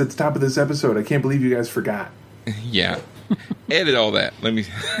credits at the top of this episode? I can't believe you guys forgot. Yeah. Edit all that. Let me...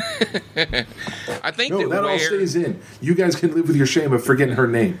 I think that all stays in. You guys can live with your shame of forgetting her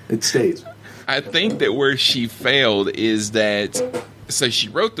name. It stays. I think that where she failed is that... So she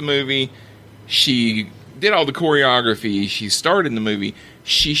wrote the movie. She did all the choreography. She starred in the movie.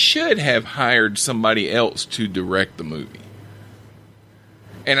 She should have hired somebody else to direct the movie.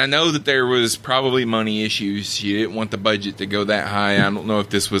 And I know that there was probably money issues. She didn't want the budget to go that high. I don't know if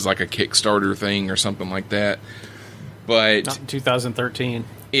this was like a Kickstarter thing or something like that. But not in 2013.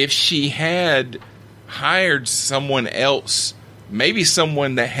 If she had hired someone else, maybe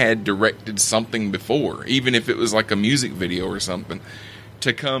someone that had directed something before, even if it was like a music video or something,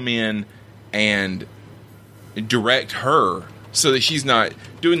 to come in and direct her so that she's not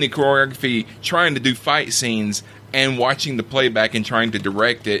doing the choreography, trying to do fight scenes, and watching the playback and trying to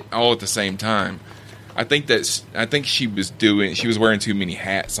direct it all at the same time. I think she was wearing too many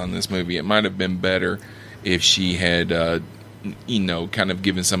hats on this movie. It might have been better if she had, kind of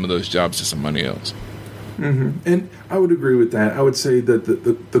given some of those jobs to somebody else. Mm-hmm. And I would agree with that. I would say that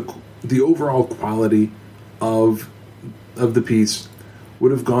the overall quality of the piece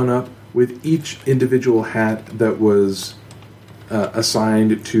would have gone up with each individual hat that was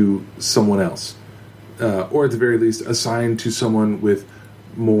assigned to someone else. Or at the very least, assigned to someone with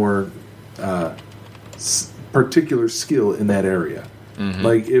more particular skill in that area. Mm-hmm.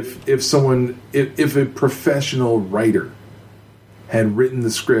 Like if a professional writer had written the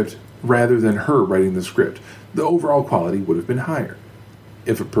script rather than her writing the script, the overall quality would have been higher.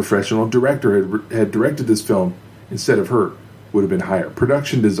 If a professional director had directed this film instead of her, would have been higher.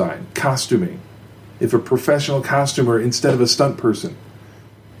 Production design, costuming. If a professional costumer instead of a stunt person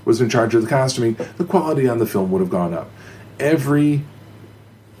was in charge of the costuming, the quality on the film would have gone up. Every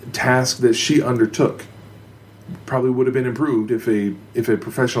task that she undertook probably would have been improved if a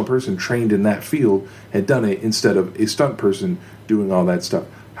professional person trained in that field had done it instead of a stunt person doing all that stuff.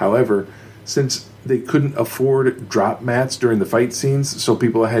 However, since they couldn't afford drop mats during the fight scenes, so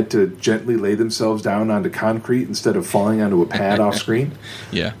people had to gently lay themselves down onto concrete instead of falling onto a pad off screen.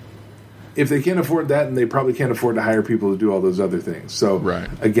 Yeah. If they can't afford that, then they probably can't afford to hire people to do all those other things. So, right.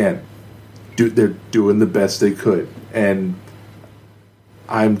 Again, they're doing the best they could. And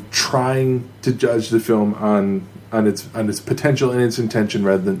I'm trying to judge the film on its potential and its intention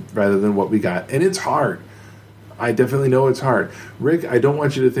rather than what we got. And it's hard. I definitely know it's hard. Rick, I don't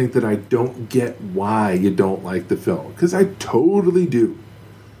want you to think that I don't get why you don't like the film, because I totally do.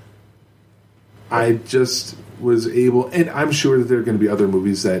 I just was able, and I'm sure that there are going to be other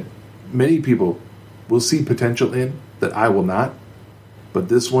movies that many people will see potential in that I will not. But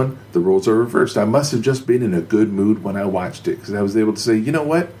this one, the roles are reversed. I must have just been in a good mood when I watched it, because I was able to say, you know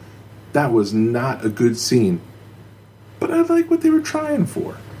what? That was not a good scene, but I like what they were trying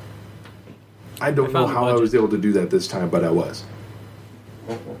for. I don't know how I was able to do that this time, but I was.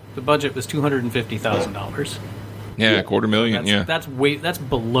 The budget was $250,000. Yeah, $250,000. That's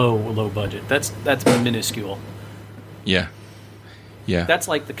below low budget. That's minuscule. Yeah. Yeah. That's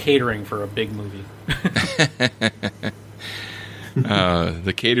like the catering for a big movie.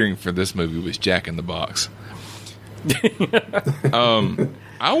 The catering for this movie was Jack in the Box.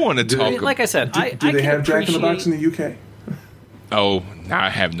 I want to talk. Like I said, do they have Jack in the Box in the UK? Oh, I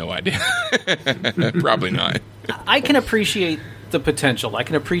have no idea. Probably not. I can appreciate the potential. I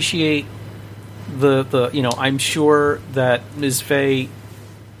can appreciate the I'm sure that Ms. Faye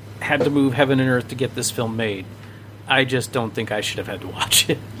had to move heaven and earth to get this film made. I just don't think I should have had to watch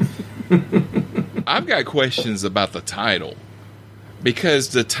it. I've got questions about the title. Because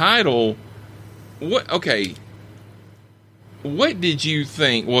the title... What did you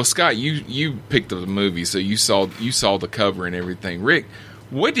think? Well, Scott, you picked up the movie, so you saw the cover and everything. Rick,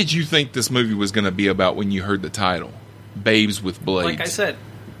 what did you think this movie was going to be about when you heard the title, Babes with Blades? Like I said,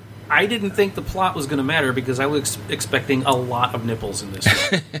 I didn't think the plot was going to matter because I was expecting a lot of nipples in this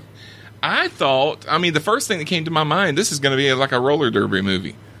one. The first thing that came to my mind, this is going to be like a roller derby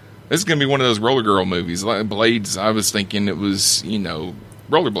movie. This is going to be one of those roller girl movies. Like Blades, I was thinking it was,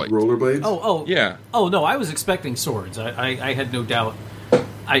 rollerblades. Rollerblades? Oh. Yeah. Oh, no, I was expecting swords. I had no doubt.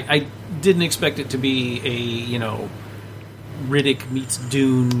 I didn't expect it to be a, Riddick meets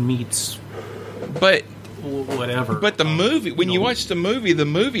Dune meets... But whatever. But the movie, when you watch the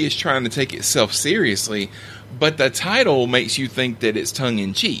movie is trying to take itself seriously, but the title makes you think that it's tongue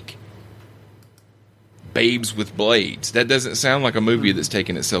in cheek. Babes with Blades. That doesn't sound like a movie that's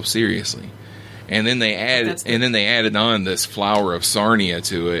taking itself seriously. And then they added on this Flower of Sarnia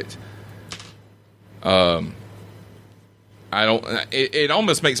to it. It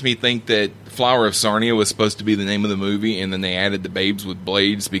almost makes me think that Flower of Sarnia was supposed to be the name of the movie, and then they added the Babes with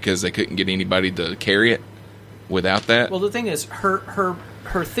Blades because they couldn't get anybody to carry it without that. Well, the thing is, her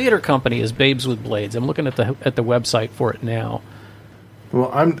theater company is Babes with Blades. I'm looking at the website for it now. Well,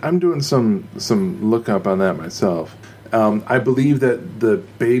 I'm doing some lookup on that myself. I believe that the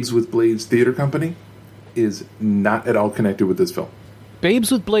Babes with Blades theater company is not at all connected with this film.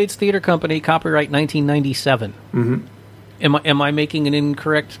 Babes with Blades theater company, copyright 1997. Mm-hmm. Am I making an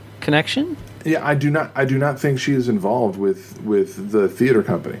incorrect connection? Yeah, I do not think she is involved with the theater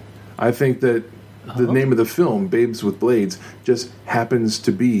company. I think that the name of the film, Babes with Blades, just happens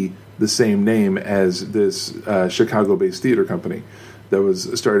to be the same name as this Chicago-based theater company that was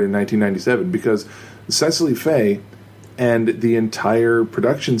started in 1997, because Cecily Faye and the entire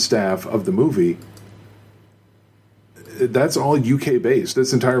production staff of the movie, that's all UK based.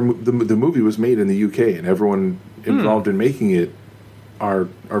 This entire the movie was made in the UK, and everyone involved in making it are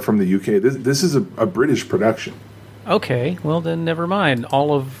from the UK. This is a British production. Okay, well then never mind.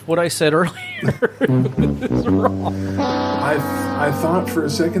 All of what I said earlier is wrong. I thought for a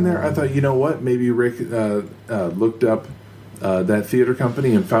second there, I thought, you know what, maybe Rick looked up that theater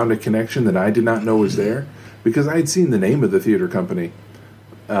company and found a connection that I did not know was there, because I had seen the name of the theater company.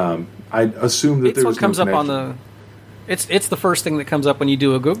 I assumed that there was no connection. Up on the. It's the first thing that comes up when you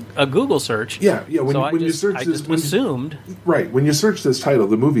do a Google search. Yeah. When you search this, assumed. Right. When you search this title,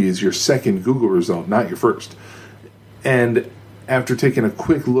 the movie is your second Google result, not your first. And after taking a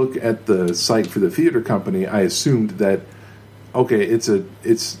quick look at the site for the theater company, I assumed that, okay,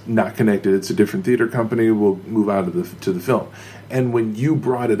 it's not connected. It's a different theater company. We'll move out to the film. And when you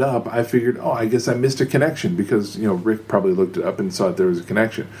brought it up, I figured, I guess I missed a connection, because Rick probably looked it up and saw that there was a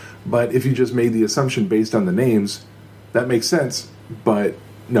connection. But if you just made the assumption based on the names, that makes sense. But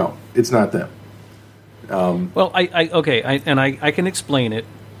no, it's not them. Well, I can explain it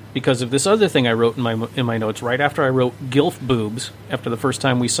because of this other thing I wrote in my notes right after I wrote Gilf boobs, after the first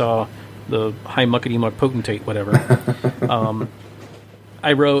time we saw the high muckety muck potentate, whatever.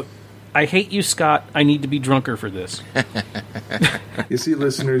 I wrote, I hate you, Scott. I need to be drunker for this. You see,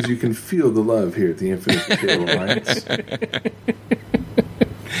 listeners, you can feel the love here at the Infinite Potato Alliance.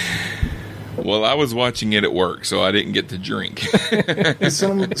 Well, I was watching it at work, so I didn't get to drink.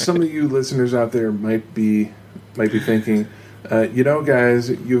 Some of you listeners out there might be thinking, guys,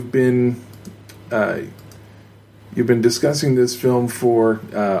 you've been discussing this film for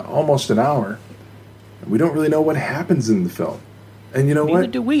almost an hour. We don't really know what happens in the film. And you know what?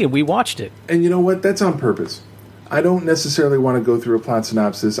 Neither do we. We watched it. And you know what? That's on purpose. I don't necessarily want to go through a plot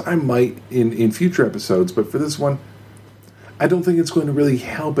synopsis. I might in future episodes, but for this one, I don't think it's going to really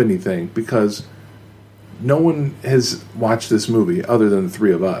help anything, because no one has watched this movie other than the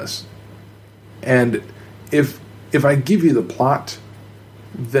three of us. And if I give you the plot,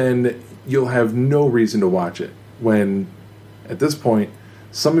 then you'll have no reason to watch it. When, at this point,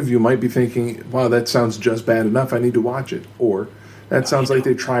 some of you might be thinking, wow, that sounds just bad enough, I need to watch it. Or, that sounds like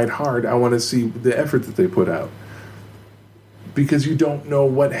they tried hard, I want to see the effort that they put out. Because you don't know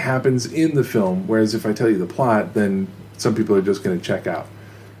what happens in the film, whereas if I tell you the plot, then some people are just going to check out.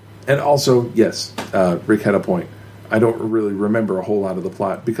 And also, yes, Rick had a point. I don't really remember a whole lot of the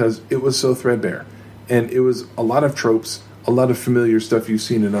plot, because it was so threadbare. And it was a lot of tropes, a lot of familiar stuff you've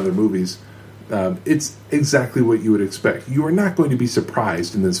seen in other movies. It's exactly what you would expect. You are not going to be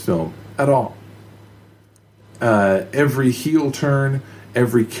surprised in this film at all. Every heel turn,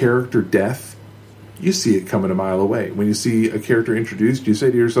 every character death, you see it coming a mile away. When you see a character introduced, you say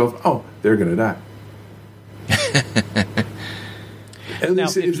to yourself, oh, they're going to die. At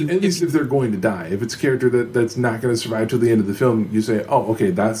least if they're going to die. If it's a character that's not going to survive till the end of the film, you say, oh, okay,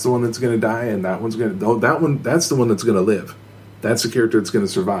 that's the one that's going to die, and that one's going to... that's the one that's going to live. That's the character that's going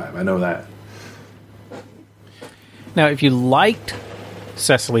to survive. I know that. Now, if you liked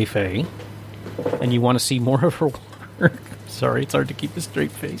Cecily Faye, and you want to see more of her work... Sorry, it's hard to keep a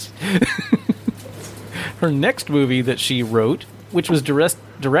straight face. Her next movie that she wrote, which was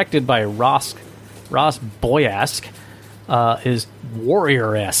directed by Ross Boyask, is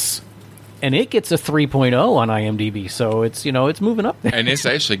Warrioress, and it gets a 3.0 on IMDb. So it's it's moving up there. And it's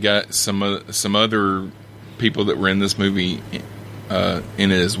actually got some other people that were in this movie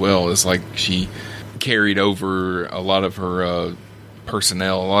in it as well. It's like she carried over a lot of her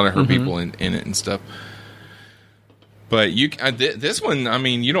personnel, a lot of her people in it and stuff. But this one, I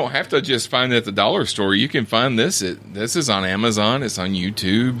mean, you don't have to just find it at the dollar store. You can find this. This is on Amazon. It's on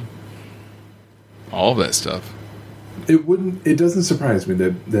YouTube. All of that stuff. It doesn't surprise me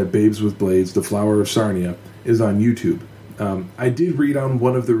that Babes with Blades, The Flower of Sarnia, is on YouTube. I did read on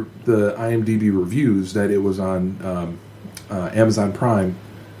one of the IMDb reviews that it was on Amazon Prime,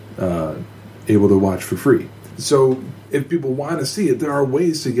 able to watch for free. So if people want to see it, there are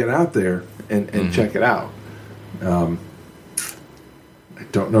ways to get out there and check it out. I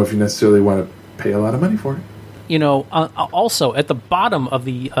don't know if you necessarily want to pay a lot of money for it. You know, also at the bottom of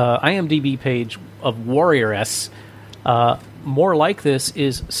the IMDb page of Warrioress, more like this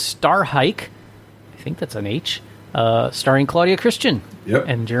is Star Hike. I think that's an H. Starring Claudia Christian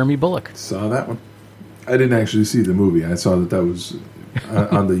and Jeremy Bulloch. Saw that one. I didn't actually see the movie. I saw that was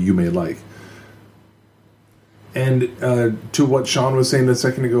on the You May Like. And to what Sean was saying a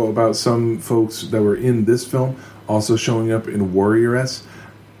second ago about some folks that were in this film also showing up in Warrioress,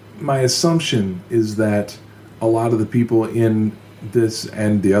 my assumption is that a lot of the people in this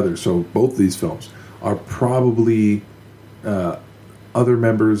and the other, so both these films, are probably other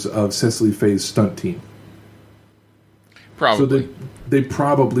members of Cecily Faye's stunt team. Probably. So they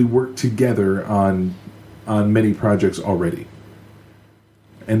probably work together on many projects already.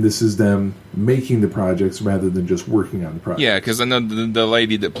 And this is them making the projects rather than just working on the project. Yeah, because I know the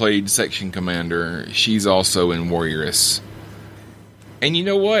lady that played Section Commander, she's also in Warrioress. And you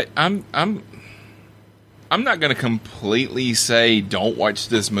know what? I'm not going to completely say don't watch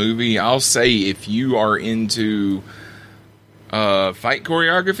this movie. I'll say if you are into fight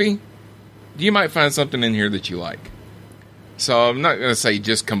choreography, you might find something in here that you like. So I'm not going to say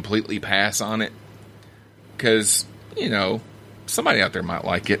just completely pass on it. Because, you know, somebody out there might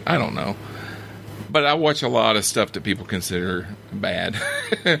like it. I don't know. But I watch a lot of stuff that people consider bad.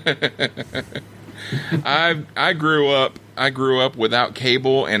 I grew up without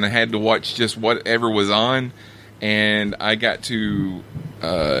cable, and I had to watch just whatever was on, and I got to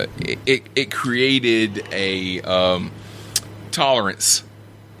it created a tolerance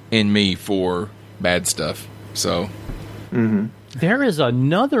in me for bad stuff. So there is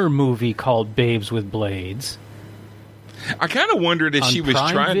another movie called Babes with Blades. I kind of wondered if she was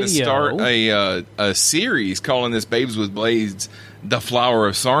Prime trying to Video. start a series calling this Babes with Blades, The Flower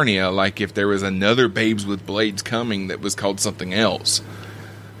of Sarnia, like if there was another Babes with Blades coming that was called something else.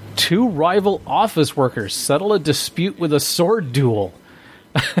 Two rival office workers settle a dispute with a sword duel.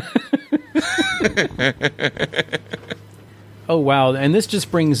 Oh, wow. And this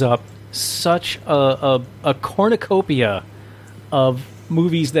just brings up such a cornucopia of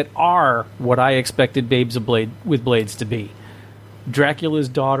movies that are what I expected Babes with Blades to be. Dracula's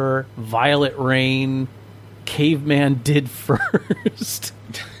Daughter, Violet Rain, Caveman Did First.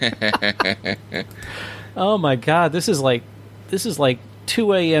 Oh my God, this is like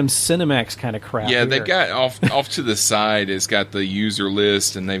 2 a.m. Cinemax kind of crap. Yeah, here. they've got off to the side. It's got the user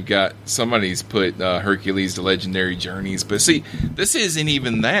list, and they've got somebody's put Hercules: The Legendary Journeys. But see, this isn't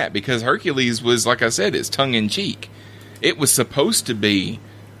even that, because Hercules was, like I said, it's tongue in cheek. It was supposed to be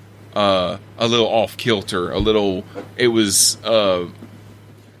a little off kilter, it was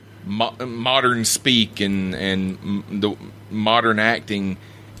modern speak and the modern acting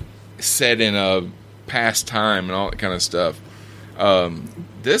set in a past time and all that kind of stuff.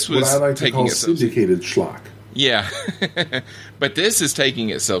 This was what I like to taking call itself syndicated schlock. Yeah, but this is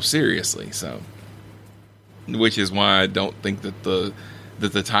taking itself seriously. So, which is why I don't think that the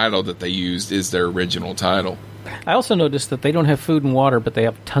title that they used is their original title. I also noticed that they don't have food and water, but they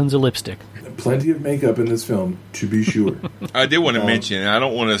have tons of lipstick. Plenty of makeup in this film, to be sure. I did want to mention, and I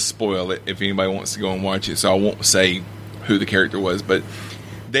don't want to spoil it if anybody wants to go and watch it, so I won't say who the character was, but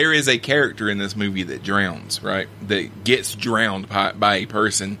there is a character in this movie that drowns, right? That gets drowned by a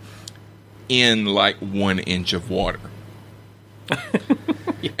person in like 1 inch of water.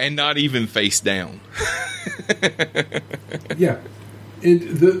 And not even face down. Yeah.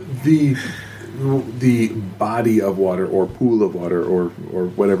 The body of water or pool of water or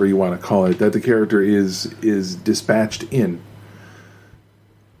whatever you want to call it that the character is dispatched in,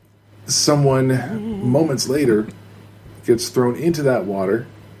 someone moments later gets thrown into that water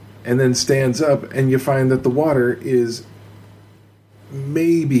and then stands up, and you find that the water is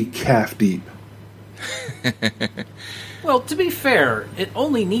maybe calf deep. Well, to be fair, it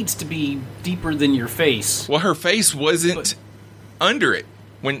only needs to be deeper than your face. Well, her face wasn't under it.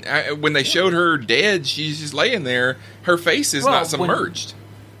 When they showed her dead, she's just laying there. Her face is not submerged.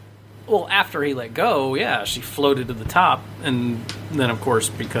 Well, after he let go, yeah, she floated to the top, and then, of course,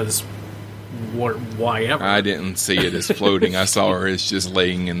 because why ever? I didn't see it as floating. I saw her as just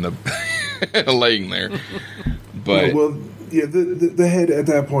laying in the laying there. But the head at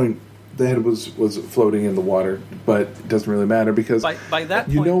that point, the head was floating in the water, but it doesn't really matter because by that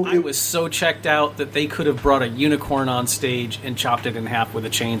point, I was so checked out that they could have brought a unicorn on stage and chopped it in half with a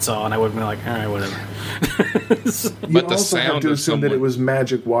chainsaw, and I would have been like, all right, whatever. But you also have to assume that it was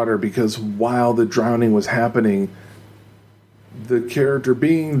magic water because while the drowning was happening, the character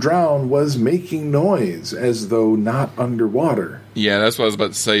being drowned was making noise as though not underwater. Yeah, that's what I was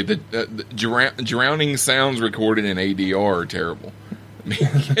about to say. The drowning sounds recorded in ADR are terrible.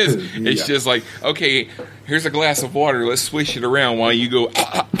 It's just like, okay, here's a glass of water. Let's swish it around while you go.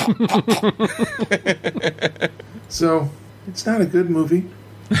 So it's not a good movie,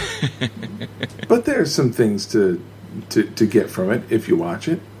 but there's some things to get from it if you watch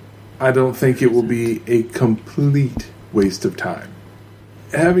it. I don't think it will be a complete waste of time.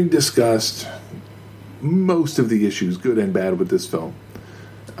 Having discussed most of the issues, good and bad, with this film,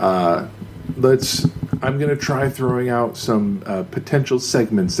 I'm going to try throwing out some potential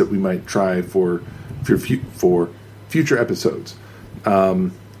segments that we might try for future episodes.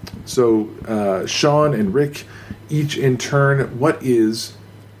 So Sean and Rick, each in turn, what is,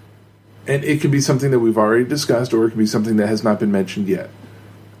 and it could be something that we've already discussed, or it could be something that has not been mentioned yet.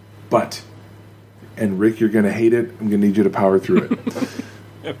 But, and Rick, you're going to hate it. I'm going to need you to power through it.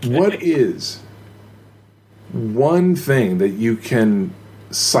 Okay. What is one thing that you can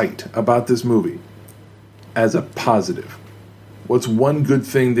cite about this movie as a positive? What's one good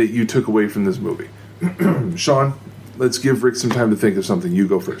thing that you took away from this movie? Sean, let's give Rick some time to think of something. You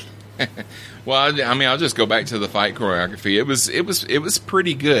go first. Well, I mean, I'll just go back to the fight choreography. It was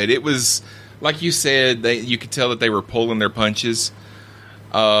pretty good. It was, like you said, you could tell that they were pulling their punches.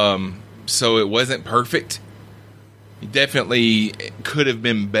 So it wasn't perfect. It definitely could have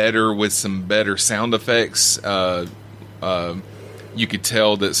been better with some better sound effects. You could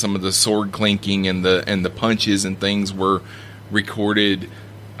tell that some of the sword clinking and the punches and things were recorded.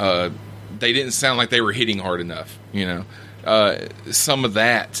 They didn't sound like they were hitting hard enough. You know, some of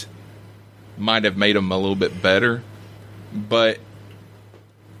that might have made them a little bit better, but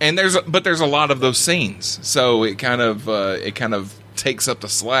there's a lot of those scenes, so it kind of takes up the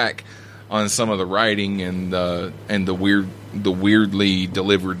slack on some of the writing and the weirdly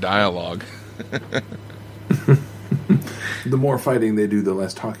delivered dialogue. The more fighting they do, the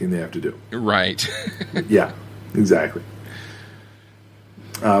less talking they have to do. Right. Yeah, exactly.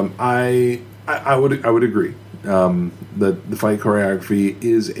 I would agree. The fight choreography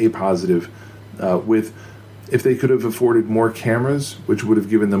is a positive. If they could have afforded more cameras, which would have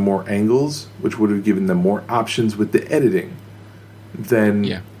given them more angles, which would have given them more options with the editing,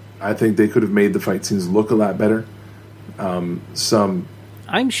 then I think they could have made the fight scenes look a lot better. I'm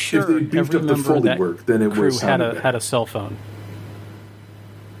sure if they beefed up the Foley work, then it would have had a cell phone.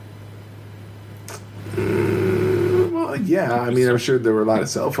 Well, yeah. I mean, I'm sure there were a lot of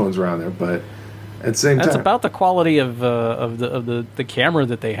cell phones around there, but at the same time, that's about the quality of the camera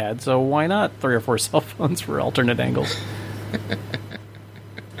that they had. So why not 3 or 4 cell phones for alternate angles?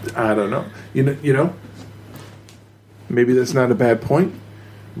 I don't know. You know, maybe that's not a bad point.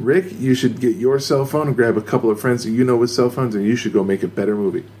 Rick, you should get your cell phone and grab a couple of friends that you know with cell phones, and you should go make a better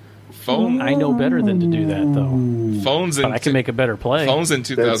movie. I know better than to do that, though. But I can make a better play. Phones in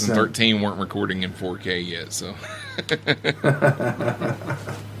 2013 weren't recording in 4K yet, so.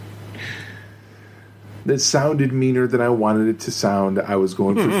 That sounded meaner than I wanted it to sound. I was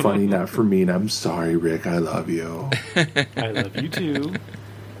going for funny, not for mean. I'm sorry, Rick. I love you. I love you, too.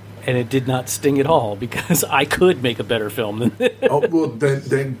 And it did not sting at all because I could make a better film than this. Oh, well,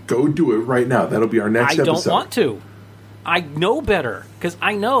 then go do it right now. That'll be our next episode. I don't want to. I know better because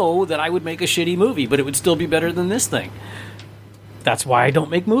I know that I would make a shitty movie, but it would still be better than this thing. That's why I don't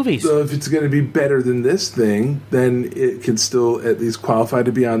make movies. So if it's going to be better than this thing, then it can still at least qualify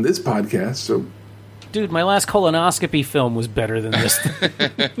to be on this podcast. So, dude, my last colonoscopy film was better than this thing.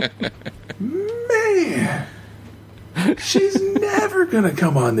 Man. She's never going to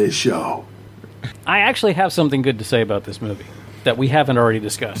come on this show. I actually have something good to say about this movie that we haven't already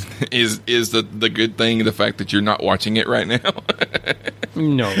discussed. Is the good thing the fact that you're not watching it right now?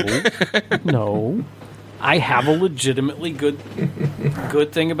 No. I have a legitimately good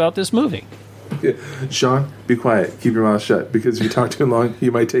thing about this movie. Yeah. Sean, be quiet. Keep your mouth shut because if you talk too long,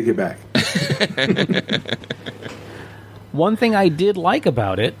 you might take it back. One thing I did like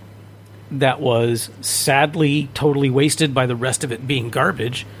about it that was sadly totally wasted by the rest of it being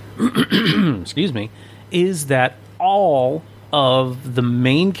garbage, excuse me, is that all of the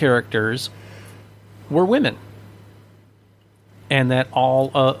main characters were women. And that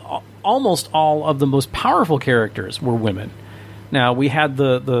almost all of the most powerful characters were women. Now we had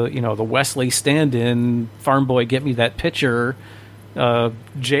the Wesley stand-in farm boy get me that picture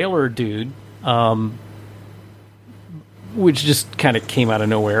jailer dude, which just kind of came out of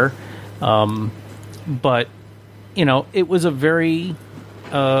nowhere. But it was a very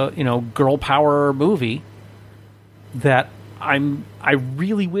girl power movie that I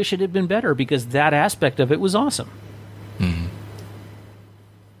really wish it had been better, because that aspect of it was awesome. Mm-hmm.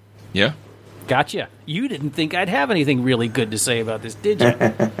 Yeah. Gotcha. You didn't think I'd have anything really good to say about this, did you?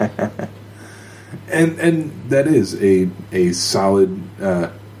 and that is a solid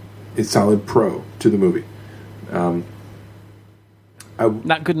pro to the movie.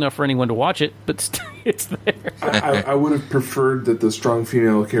 Not good enough for anyone to watch it, but it's there. I would have preferred that the strong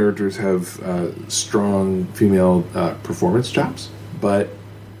female characters have strong female performance chops, but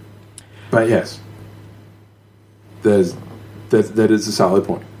yes, that is a solid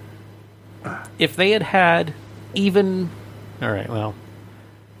point. If they had even... All right.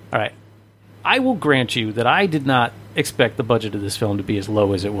 I will grant you that I did not expect the budget of this film to be as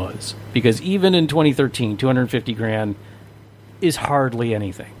low as it was, because even in 2013, $250,000 is hardly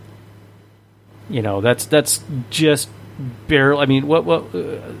anything. That's just barely. I mean, what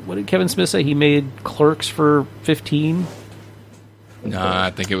did Kevin Smith say? He made Clerks for 15. Nah,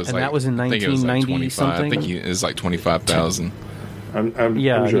 I think it was, and like, that was in 1990 something. I think it was like 25,000. I'm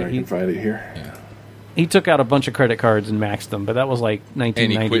sure I can find it here. Yeah. He took out a bunch of credit cards and maxed them, but that was like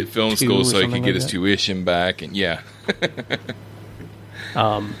 1992. And he quit film school so he could get his that. tuition back, and yeah.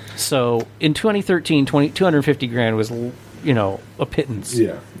 So in 2013, $250,000 was a pittance.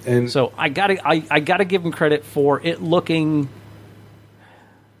 Yeah, and so I gotta give him credit for it looking.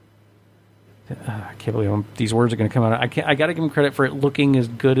 I can't believe these words are going to come out. I gotta give him credit for it looking as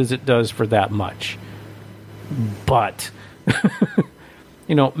good as it does for that much. But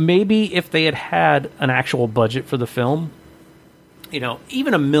maybe if they had an actual budget for the film,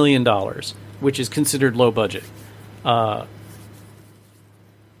 even $1 million, which is considered low budget,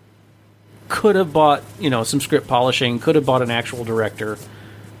 could have bought, some script polishing, could have bought an actual director,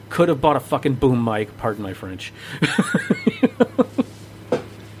 could have bought a fucking boom mic, pardon my French.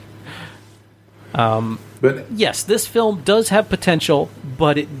 But yes, this film does have potential,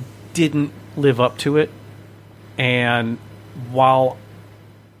 but it didn't live up to it. And while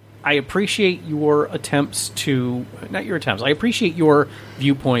I appreciate your attempts to... Not your attempts. I appreciate your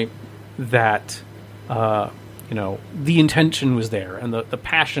viewpoint that, the intention was there and the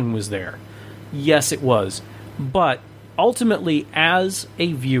passion was there. Yes, it was. But ultimately, as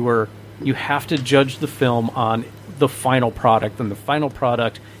a viewer, you have to judge the film on the final product, and the final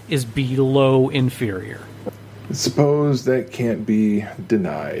product is below inferior. Suppose that can't be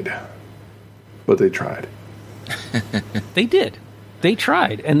denied. But they tried. They did. They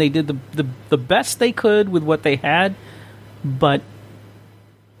tried, and they did the best they could with what they had, but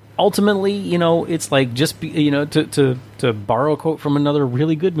ultimately, it's like to borrow a quote from another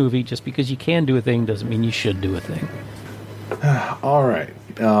really good movie, just because you can do a thing doesn't mean you should do a thing. All right.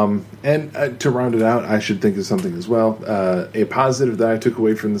 And to round it out, I should think of something as well. A positive that I took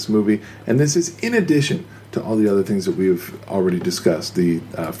away from this movie, and this is in addition to all the other things that we've already discussed, the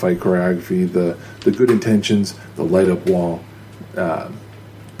fight choreography, the good intentions, the light-up wall,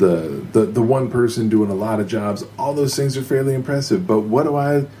 the one person doing a lot of jobs, all those things are fairly impressive. But what do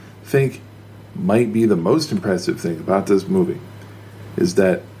I think might be the most impressive thing about this movie is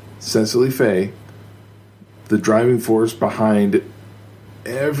that Cecily Faye, the driving force behind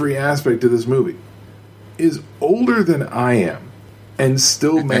every aspect of this movie, is older than I am and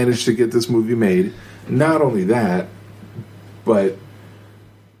still managed to get this movie made. Not only that, but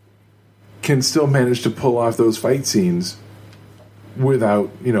can still manage to pull off those fight scenes without,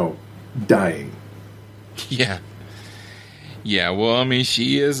 dying. Yeah. Yeah, well, I mean,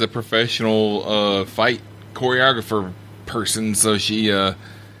 she is a professional fight choreographer person, so she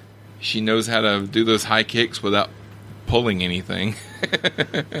knows how to do those high kicks without pulling anything.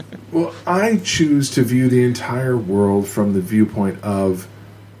 Well, I choose to view the entire world from the viewpoint of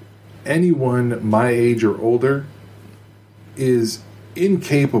anyone my age or older is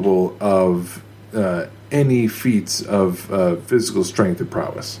incapable of any feats of physical strength or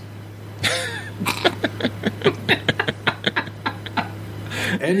prowess.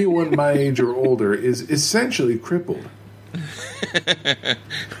 Anyone my age or older is essentially crippled.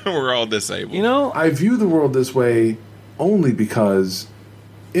 We're all disabled. I view the world this way only because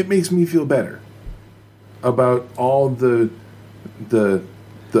it makes me feel better about all the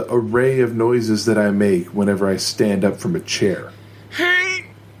array of noises that I make whenever I stand up from a chair.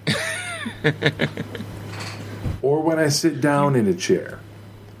 Or when I sit down in a chair.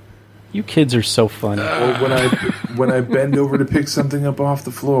 You kids are so funny. Or when I when I bend over to pick something up off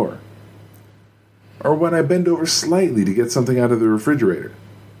the floor, or when I bend over slightly to get something out of the refrigerator,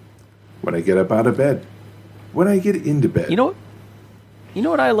 when I get up out of bed, when I get into bed. You know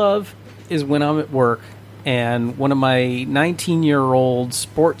what I love is when I'm at work and one of my 19-year-old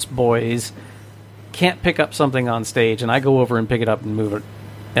sports boys can't pick up something on stage, and I go over and pick it up and move it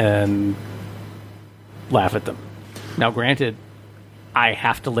and laugh at them. Now, granted, I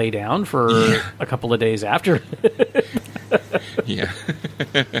have to lay down for a couple of days after. Yeah.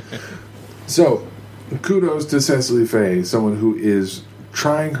 So, kudos to Cecily Faye, someone who is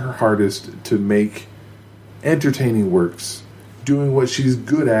trying her hardest to make entertaining works, doing what she's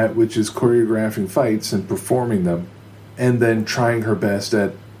good at, which is choreographing fights and performing them, and then trying her best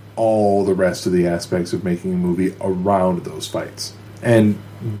at all the rest of the aspects of making a movie around those fights. And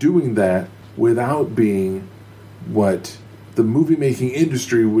doing that without being what the movie-making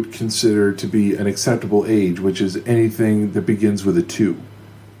industry would consider to be an acceptable age, which is anything that begins with a 2.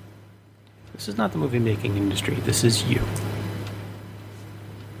 This is not the movie-making industry. This is you.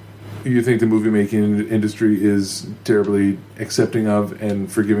 You think the movie-making industry is terribly accepting of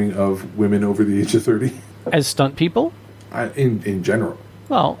and forgiving of women over the age of 30? As stunt people? In general.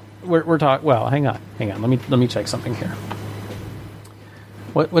 Well, we're talking. Well, hang on. Let me check something here.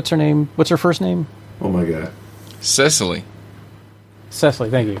 What's her name? What's her first name? Oh my God, Cecily. Cecily,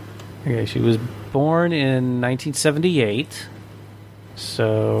 thank you. Okay, she was born in 1978.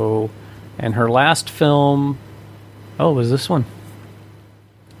 So, and her last film, was this one.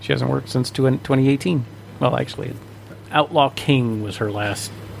 She hasn't worked since 2018. Well, actually, Outlaw King was her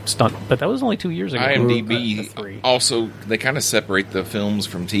last stunt, but that was only 2 years ago. IMDb also, they kind of separate the films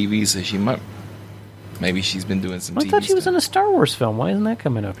from TV, so maybe she's been doing some TV I thought she was stuff. in a Star Wars film. Why isn't that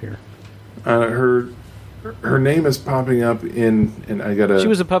coming up here? Her name is popping up in, and I gotta. She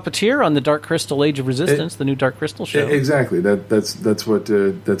was a puppeteer on the Dark Crystal Age of Resistance, the new Dark Crystal show. Exactly. That's what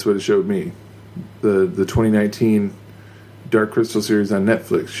it showed me. The 2019 Dark Crystal series on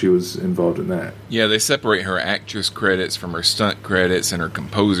Netflix. She was involved in that. Yeah, they separate her actress credits from her stunt credits and her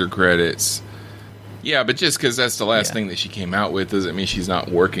composer credits. Yeah, but just because that's the last thing that she came out with doesn't mean she's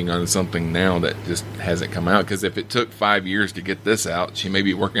not working on something now that just hasn't come out. Because if it took 5 years to get this out, she may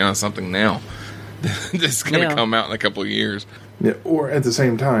be working on something now that's going to come out in a couple of years. Yeah, or at the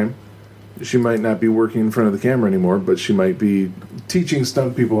same time, she might not be working in front of the camera anymore, but she might be teaching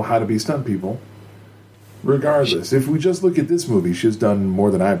stunt people how to be stunt people. Regardless, if we just look at this movie, she's done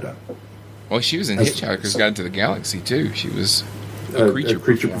more than I've done. Well, she was in Hitchhiker's Guide to the Galaxy, too. She was a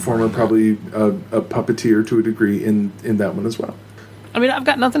creature performer, probably a puppeteer to a degree in that one as well. I mean, I've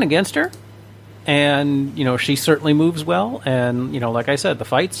got nothing against her. And, she certainly moves well. And, like I said, the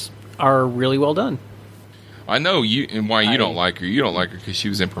fights are really well done. I know why you don't like her. You don't like her because she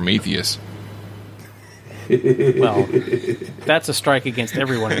was in Prometheus. Well, that's a strike against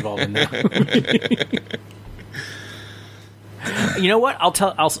everyone involved in that. You know what?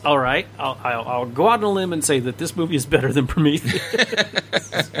 All right. I'll go out on a limb and say that this movie is better than Prometheus.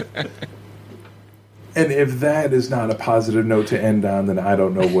 And if that is not a positive note to end on, then I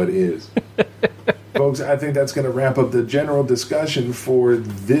don't know what is. Folks, I think that's going to wrap up the general discussion for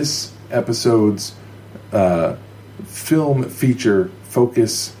this episode's film feature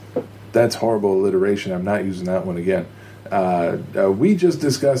focus. That's horrible alliteration. I'm not using that one again. We just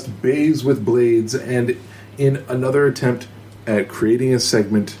discussed Bays with Blades, and in another attempt at creating a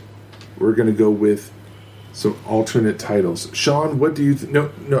segment, we're going to go with some alternate titles. Sean, what do you think? No,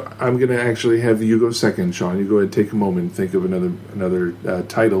 I'm going to actually have you go second, Sean. You go ahead and take a moment and think of another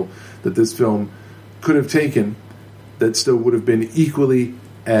title that this film could have taken that still would have been equally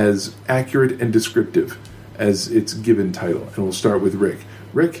as accurate and descriptive as its given title. And we'll start with Rick.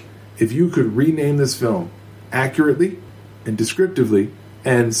 Rick, if you could rename this film accurately and descriptively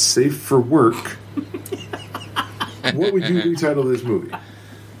and safe for work, what would you retitle this movie?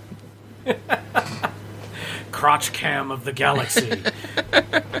 Crotch Cam of the Galaxy.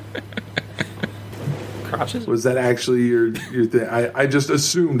 Crotches? Was that actually your thing? I just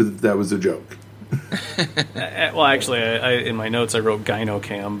assumed that was a joke. Well, actually, in my notes I wrote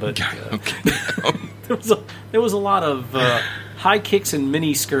Gynocam, but there was a lot of high kicks and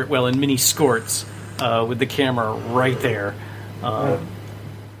mini skirts with the camera right there.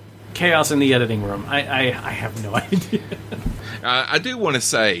 Chaos in the editing room. I have no idea. I do want to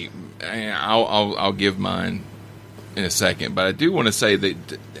say, I'll give mine in a second, but I do want to say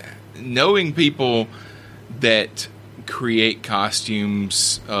that knowing people that create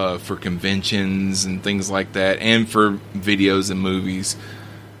costumes for conventions and things like that, and for videos and movies,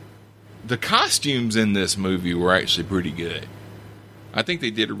 the costumes in this movie were actually pretty good. I think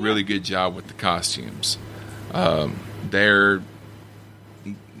they did a really good job with the costumes.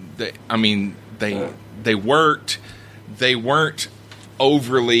 They weren't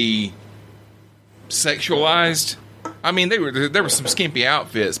overly sexualized. I mean, there were some skimpy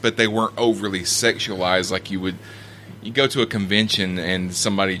outfits, but they weren't overly sexualized like you go to a convention and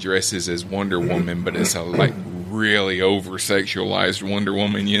somebody dresses as Wonder Woman, but it's a really over sexualized Wonder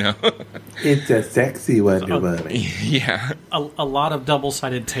Woman, you know. It's a sexy Wonder Woman. Yeah. A lot of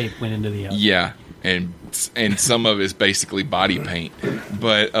double-sided tape went into the outfit. Yeah, and some of it's basically body paint,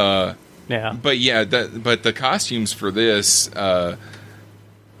 but the costumes for this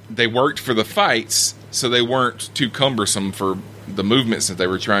they worked for the fights, so they weren't too cumbersome for the movements that they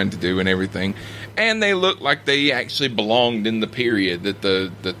were trying to do and everything, and they looked like they actually belonged in the period that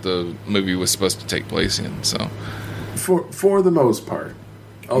the movie was supposed to take place in. So, for the most part,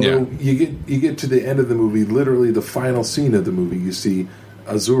 although you get to the end of the movie, literally the final scene of the movie, you see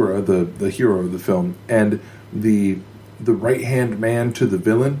Azura, the hero of the film, and the right hand man to the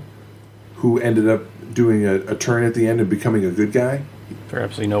villain, who ended up doing a turn at the end and becoming a good guy. For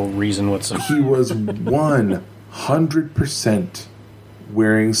absolutely no reason whatsoever. He was 100%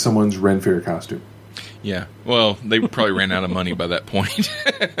 wearing someone's Ren Fair costume. Yeah, well, they probably ran out of money by that point.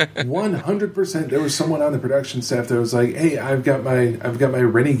 100%. There was someone on the production staff that was like, "Hey, I've got my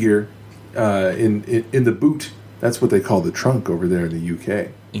Rennie gear in the boot." That's what they call the trunk over there in the UK.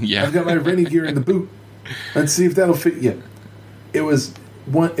 Yeah, I've got my Rennie gear in the boot. Let's see if that'll fit you. It was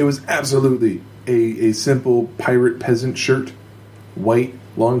absolutely a simple pirate peasant shirt, white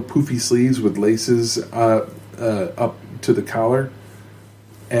long poofy sleeves with laces up to the collar,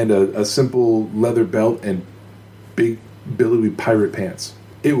 and a simple leather belt and big billowy pirate pants.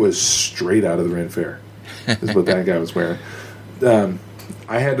 It was straight out of the Ren Fair. Is what that guy was wearing.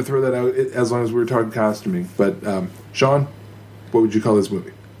 I had to throw that out as long as we were talking costuming. But Sean, what would you call this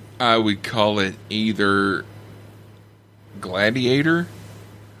movie? I would call it either Gladiator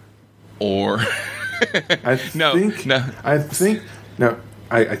or I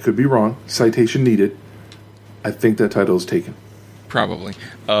could be wrong. Citation needed. I think that title is taken. Probably.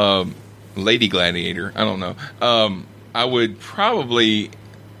 Lady Gladiator. I don't know. I would probably,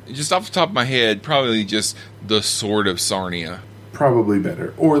 just off the top of my head, probably just The Sword of Sarnia. Probably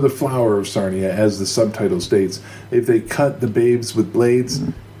better. Or The Flower of Sarnia, as the subtitle states. If they cut the babes with blades,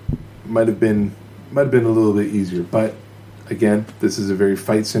 might have been a little bit easier. But again, this is a very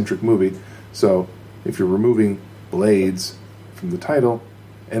fight-centric movie. So if you're removing blades from the title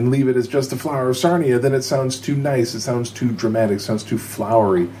and leave it as just The Flower of Sarnia, then it sounds too nice. It sounds too dramatic. It sounds too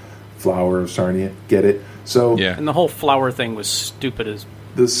flowery. Flower of Sarnia. Get it? So yeah. And the whole flower thing was stupid as...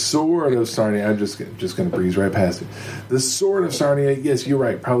 The Sword of Sarnia, I'm just going to breeze right past it. The Sword of Sarnia, yes, you're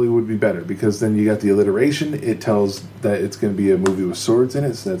right, probably would be better, because then you got the alliteration. It tells that it's going to be a movie with swords in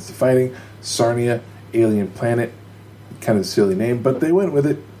it, so that's the fighting. Sarnia, alien planet, kind of silly name, but they went with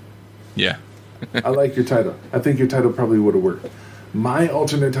it. Yeah. I like your title. I think your title probably would have worked. My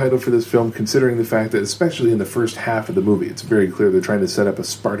alternate title for this film, considering the fact that, especially in the first half of the movie, it's very clear they're trying to set up a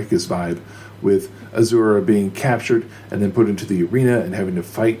Spartacus vibe, with Azura being captured and then put into the arena and having to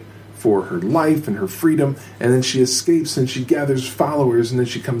fight for her life and her freedom, and then she escapes and she gathers followers, and then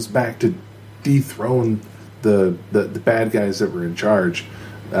she comes back to dethrone the bad guys that were in charge,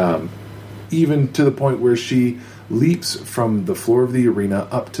 even to the point where she leaps from the floor of the arena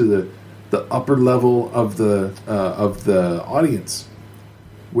up to the upper level of the audience,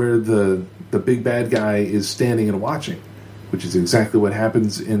 where the big bad guy is standing and watching, which is exactly what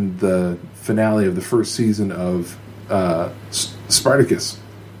happens in the finale of the first season of Spartacus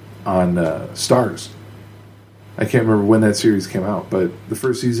on Starz. I can't remember when that series came out, but the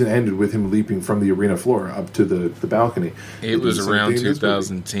first season ended with him leaping from the arena floor up to the balcony. It was around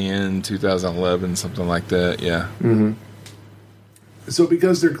 2010, 2011, something like that, yeah. Mm-hmm. So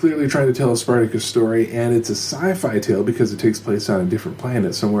because they're clearly trying to tell a Spartacus story, and it's a sci-fi tale because it takes place on a different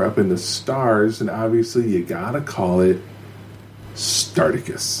planet, somewhere up in the stars, and obviously you gotta call it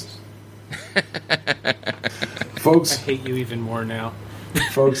Starticus. Folks, I hate you even more now.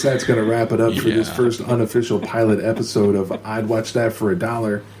 Folks, that's going to wrap it up for this first unofficial pilot episode of I'd Watch That for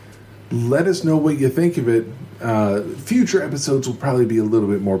 $1. Let us know what you think of it. Future episodes will probably be a little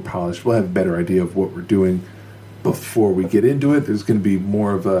bit more polished. We'll have a better idea of what we're doing before we get into it. There's going to be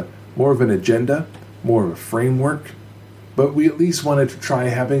more of an agenda, more of a framework. But we at least wanted to try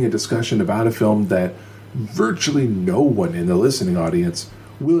having a discussion about a film that virtually no one in the listening audience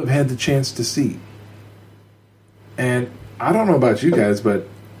will have had the chance to see. And I don't know about you guys, but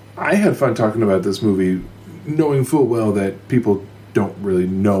I had fun talking about this movie, knowing full well that people don't really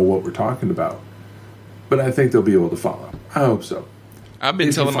know what we're talking about. But I think they'll be able to follow. I hope so. I've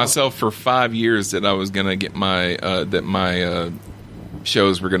been telling myself for 5 years that I was going to get my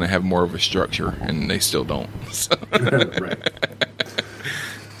shows were going to have more of a structure, and they still don't. So. Right.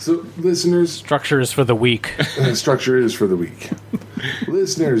 So, listeners, structure is for the weak. Structure is for the weak.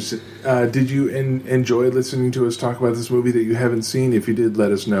 Listeners, did you enjoy listening to us talk about this movie that you haven't seen? If you did,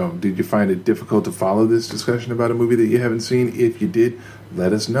 let us know. Did you find it difficult to follow this discussion about a movie that you haven't seen? If you did,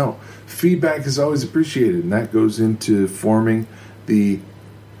 let us know. Feedback is always appreciated, and that goes into forming the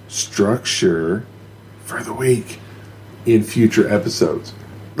structure for the week in future episodes.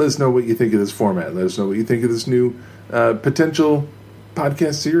 Let us know what you think of this format. Let us know what you think of this new potential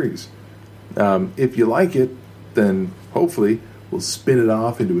podcast series. If you like it, then hopefully we'll spin it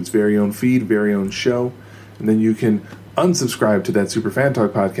off into its very own feed, very own show, and then you can unsubscribe to that Super Fan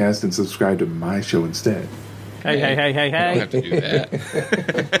Talk podcast and subscribe to my show instead. Hey. I don't have to do that.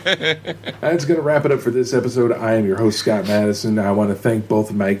 That's going to wrap it up for this episode. I am your host, Scott Madison. I want to thank both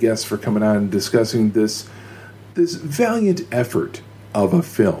of my guests for coming on and discussing this valiant effort of a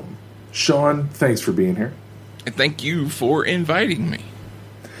film. Sean, thanks for being here. And thank you for inviting me.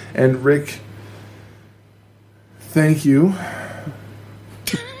 And Rick, thank you.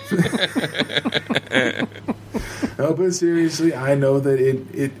 No, but seriously, I know that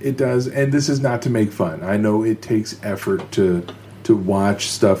it does, and this is not to make fun. I know it takes effort to watch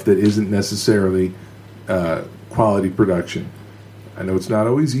stuff that isn't necessarily quality production. I know it's not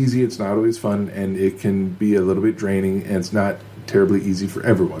always easy, it's not always fun, and it can be a little bit draining, and it's not terribly easy for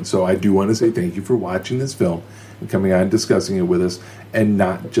everyone. So I do want to say thank you for watching this film and coming on and discussing it with us, and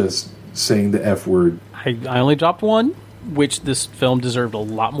not just saying the F word. I only dropped one, which this film deserved a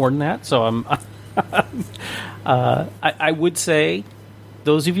lot more than that. So I'm. I would say,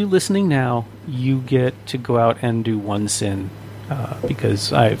 those of you listening now, you get to go out and do one sin,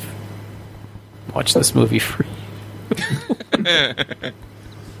 because I've watched this movie free.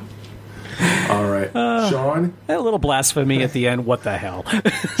 All right, Sean. A little blasphemy at the end. What the hell?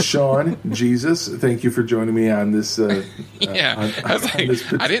 Sean, Jesus, thank you for joining me on this. I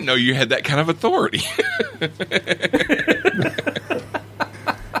didn't know you had that kind of authority.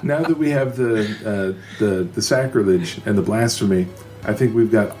 Now that we have the sacrilege and the blasphemy, I think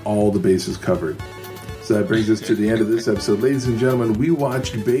we've got all the bases covered. So that brings us to the end of this episode. Ladies and gentlemen, we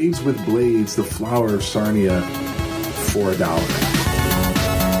watched Babes with Blades, The Flower of Sarnia for $1.